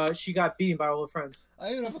 and she got beaten by all her friends.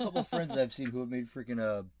 I even have a couple of friends I've seen who have made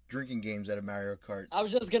freaking drinking games out of Mario Kart. I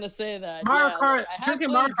was just gonna say that Mario Kart, like, I drinking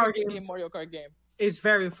have Mario played Kart Mario Kart game. It's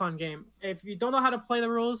very fun game. If you don't know how to play the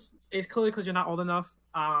rules, it's clearly because you're not old enough.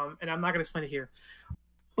 And I'm not gonna explain it here,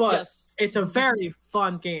 but Yes. it's a very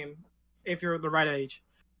fun game if you're the right age.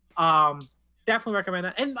 Definitely recommend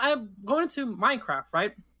that. And I'm going to Minecraft,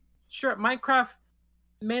 right? Sure, Minecraft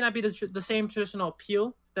may not be the same traditional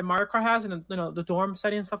appeal that Mario Kart has in the dorm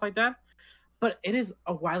setting and stuff like that, but it is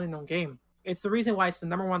a widely known game. It's the reason why it's the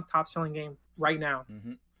number one top selling game right now,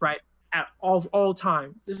 right at all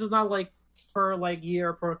time. This is not like per like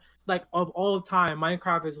year per like of all time.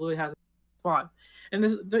 Minecraft really has a spot, and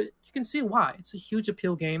you can see why. It's a huge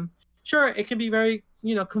appeal game. Sure, it can be very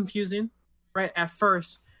confusing, right at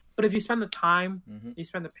first. But if you spend the time, you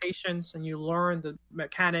spend the patience, and you learn the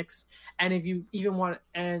mechanics, and if you even want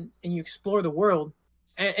and you explore the world,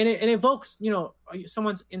 and it evokes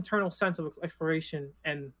someone's internal sense of exploration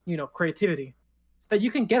and creativity, that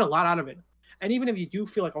you can get a lot out of it. And even if you do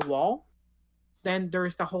feel like a wall, then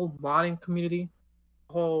there's the whole modding community,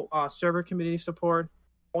 the whole server community support,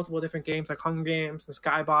 multiple different games like Hunger Games and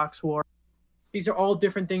Skybox War. These are all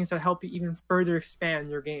different things that help you even further expand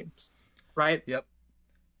your games, right? Yep.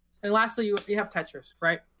 And lastly, you have Tetris,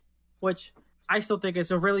 right? Which I still think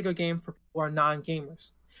is a really good game for people who are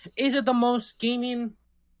non-gamers. Is it the most gaming?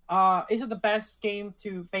 Is it the best game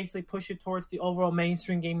to basically push you towards the overall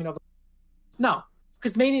mainstream gaming of the? No,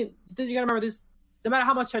 because mainly you gotta remember this. No matter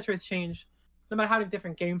how much Tetris changed, no matter how many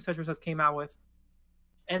different games Tetris have came out with,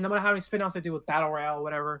 and no matter how many spin-offs they do with Battle Royale or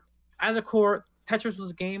whatever, at the core, Tetris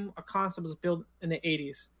was a concept was built in the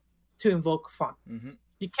 80s to invoke fun.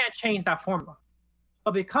 You can't change that formula.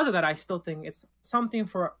 But because of that, I still think it's something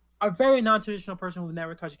for a very non-traditional person who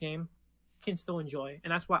never touched a game can still enjoy.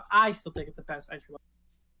 And that's why I still think it's the best entry level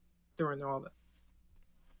during all of it.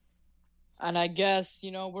 And I guess,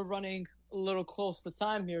 we're running a little close to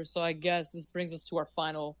time here, so I guess this brings us to our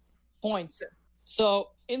final points. So,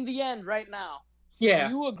 in the end, right now, do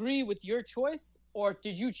you agree with your choice, or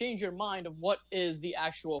did you change your mind of what is the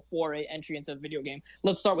actual foray entry into a video game?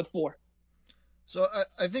 Let's start with 4. So,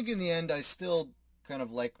 I think in the end, I still kind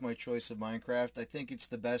of like my choice of Minecraft. I think it's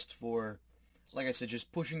the best for, like I said,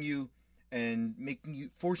 just pushing you and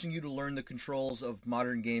forcing you to learn the controls of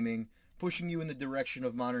modern gaming, pushing you in the direction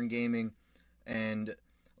of modern gaming. And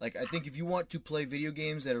like, I think if you want to play video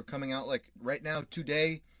games that are coming out like right now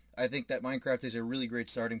today, I think that Minecraft is a really great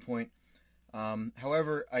starting point.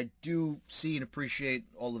 However, I do see and appreciate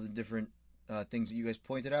all of the different things that you guys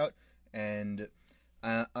pointed out, and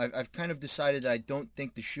I've kind of decided that I don't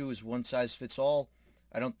think the shoe is one size fits all.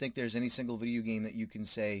 I don't think there's any single video game that you can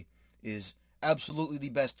say is absolutely the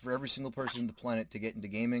best for every single person on the planet to get into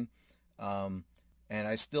gaming. And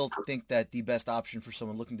I still think that the best option for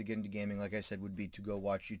someone looking to get into gaming, like I said, would be to go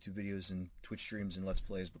watch YouTube videos and Twitch streams and Let's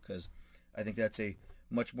Plays, because I think that's a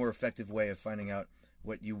much more effective way of finding out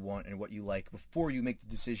what you want and what you like before you make the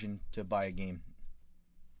decision to buy a game.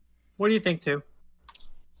 What do you think, Tim?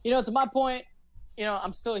 To my point,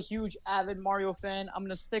 I'm still a huge avid Mario fan. I'm going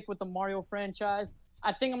to stick with the Mario franchise.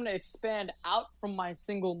 I think I'm going to expand out from my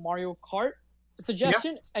single Mario Kart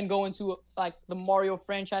suggestion and go into like the Mario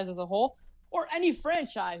franchise as a whole, or any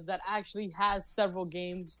franchise that actually has several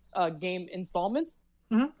game installments,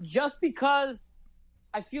 just because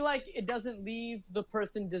I feel like it doesn't leave the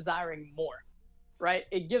person desiring more, right?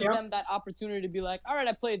 It gives them that opportunity to be like, all right,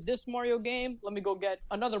 I played this Mario game, let me go get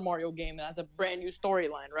another Mario game that has a brand new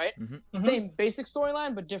storyline, right? Same basic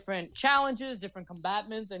storyline, but different challenges, different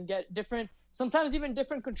combatments, and get sometimes even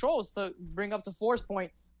different controls to bring up to Force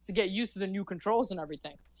Point to get used to the new controls and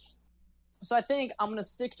everything. So I think I'm going to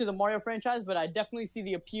stick to the Mario franchise, but I definitely see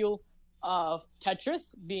the appeal of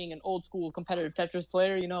Tetris, being an old school competitive Tetris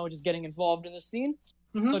player, just getting involved in the scene.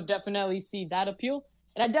 So definitely see that appeal.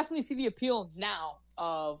 And I definitely see the appeal now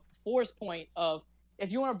of Force Point of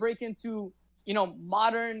if you want to break into,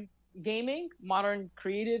 modern gaming, modern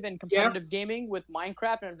creative and competitive gaming with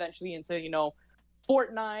Minecraft, and eventually into, you know,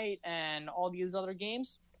 Fortnite and all these other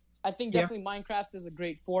games. I think definitely Minecraft is a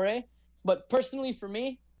great foray. But personally, for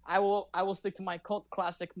me, I will stick to my cult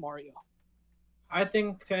classic Mario. I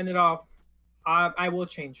think to end it off, I will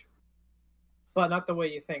change, but not the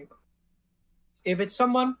way you think. If it's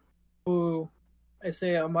someone who, I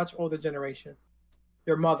say, a much older generation,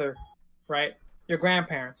 your mother, right, your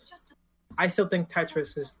grandparents, I still think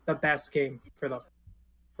Tetris is the best game for them,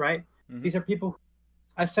 right? Mm-hmm. These are people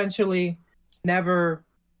who essentially never,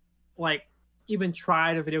 like, even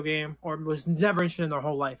tried a video game or was never interested in their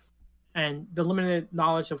whole life. And the limited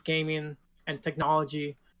knowledge of gaming and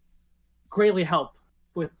technology greatly help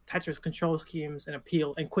with Tetris control schemes and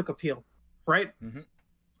appeal and quick appeal, right? Mm-hmm.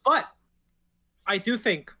 But I do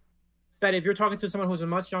think that if you're talking to someone who's a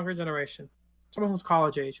much younger generation, someone who's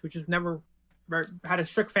college age, who just never had a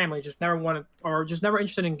strict family, just never wanted or just never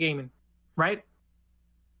interested in gaming, right?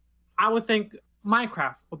 I would think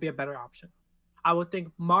Minecraft would be a better option. I would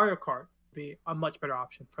think Mario Kart would be a much better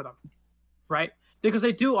option for them, right? Because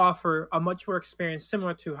they do offer a much more experience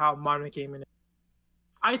similar to how modern gaming is.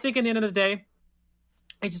 I think at the end of the day,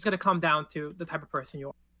 it's just going to come down to the type of person you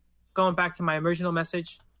are. Going back to my original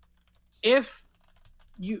message, if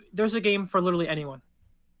there's a game for literally anyone,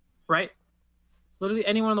 right? Literally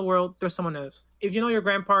anyone in the world, there's someone else. If you know your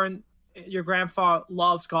grandpa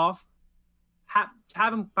loves golf,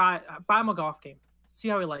 have him buy him a golf game. See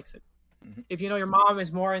how he likes it. Mm-hmm. If you know your mom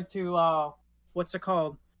is more into what's it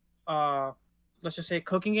called? Let's just say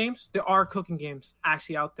cooking games. There are cooking games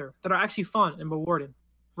actually out there that are actually fun and rewarding,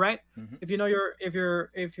 right? Mm-hmm. If you know your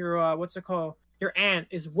what's it called? Your aunt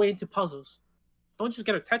is way into puzzles. Don't just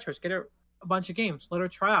get her Tetris. Get her a bunch of games. Let her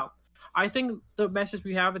try out. I think the message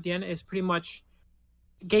we have at the end is pretty much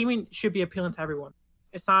gaming should be appealing to everyone.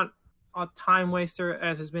 It's not a time waster,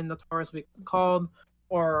 as has been notoriously called,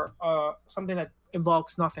 or something that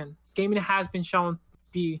involves nothing. Gaming has been shown to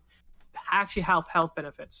be actually have health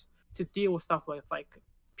benefits to deal with stuff like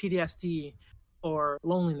PTSD or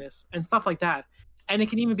loneliness and stuff like that. And it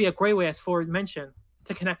can even be a great way, as Ford mentioned,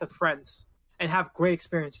 to connect with friends and have great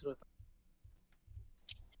experiences with them.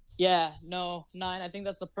 Yeah, no, Nine, I think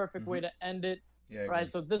that's the perfect way to end it. Yeah, right,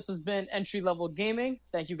 so this has been Entry Level Gaming.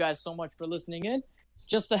 Thank you guys so much for listening in.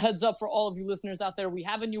 Just a heads up for all of you listeners out there, we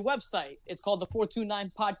have a new website. It's called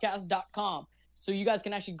the429podcast.com. So you guys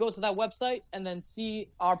can actually go to that website and then see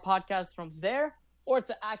our podcast from there, or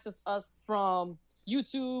to access us from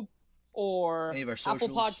YouTube or Apple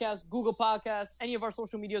Podcasts, Google Podcasts, any of our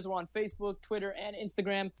social medias. We're on Facebook, Twitter, and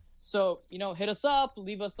Instagram. So, hit us up,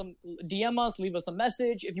 leave us DM us, leave us a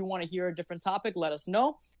message. If you want to hear a different topic, let us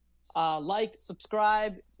know. Like,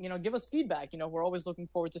 subscribe, give us feedback. We're always looking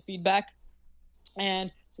forward to feedback.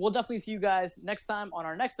 And we'll definitely see you guys next time on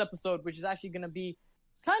our next episode, which is actually going to be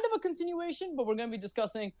kind of a continuation, but we're going to be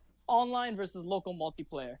discussing online versus local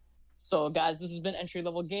multiplayer. So, guys, this has been Entry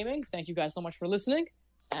Level Gaming. Thank you guys so much for listening,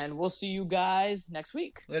 and we'll see you guys next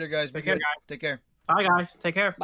week. Later, guys. Take care. Bye, guys. Take care.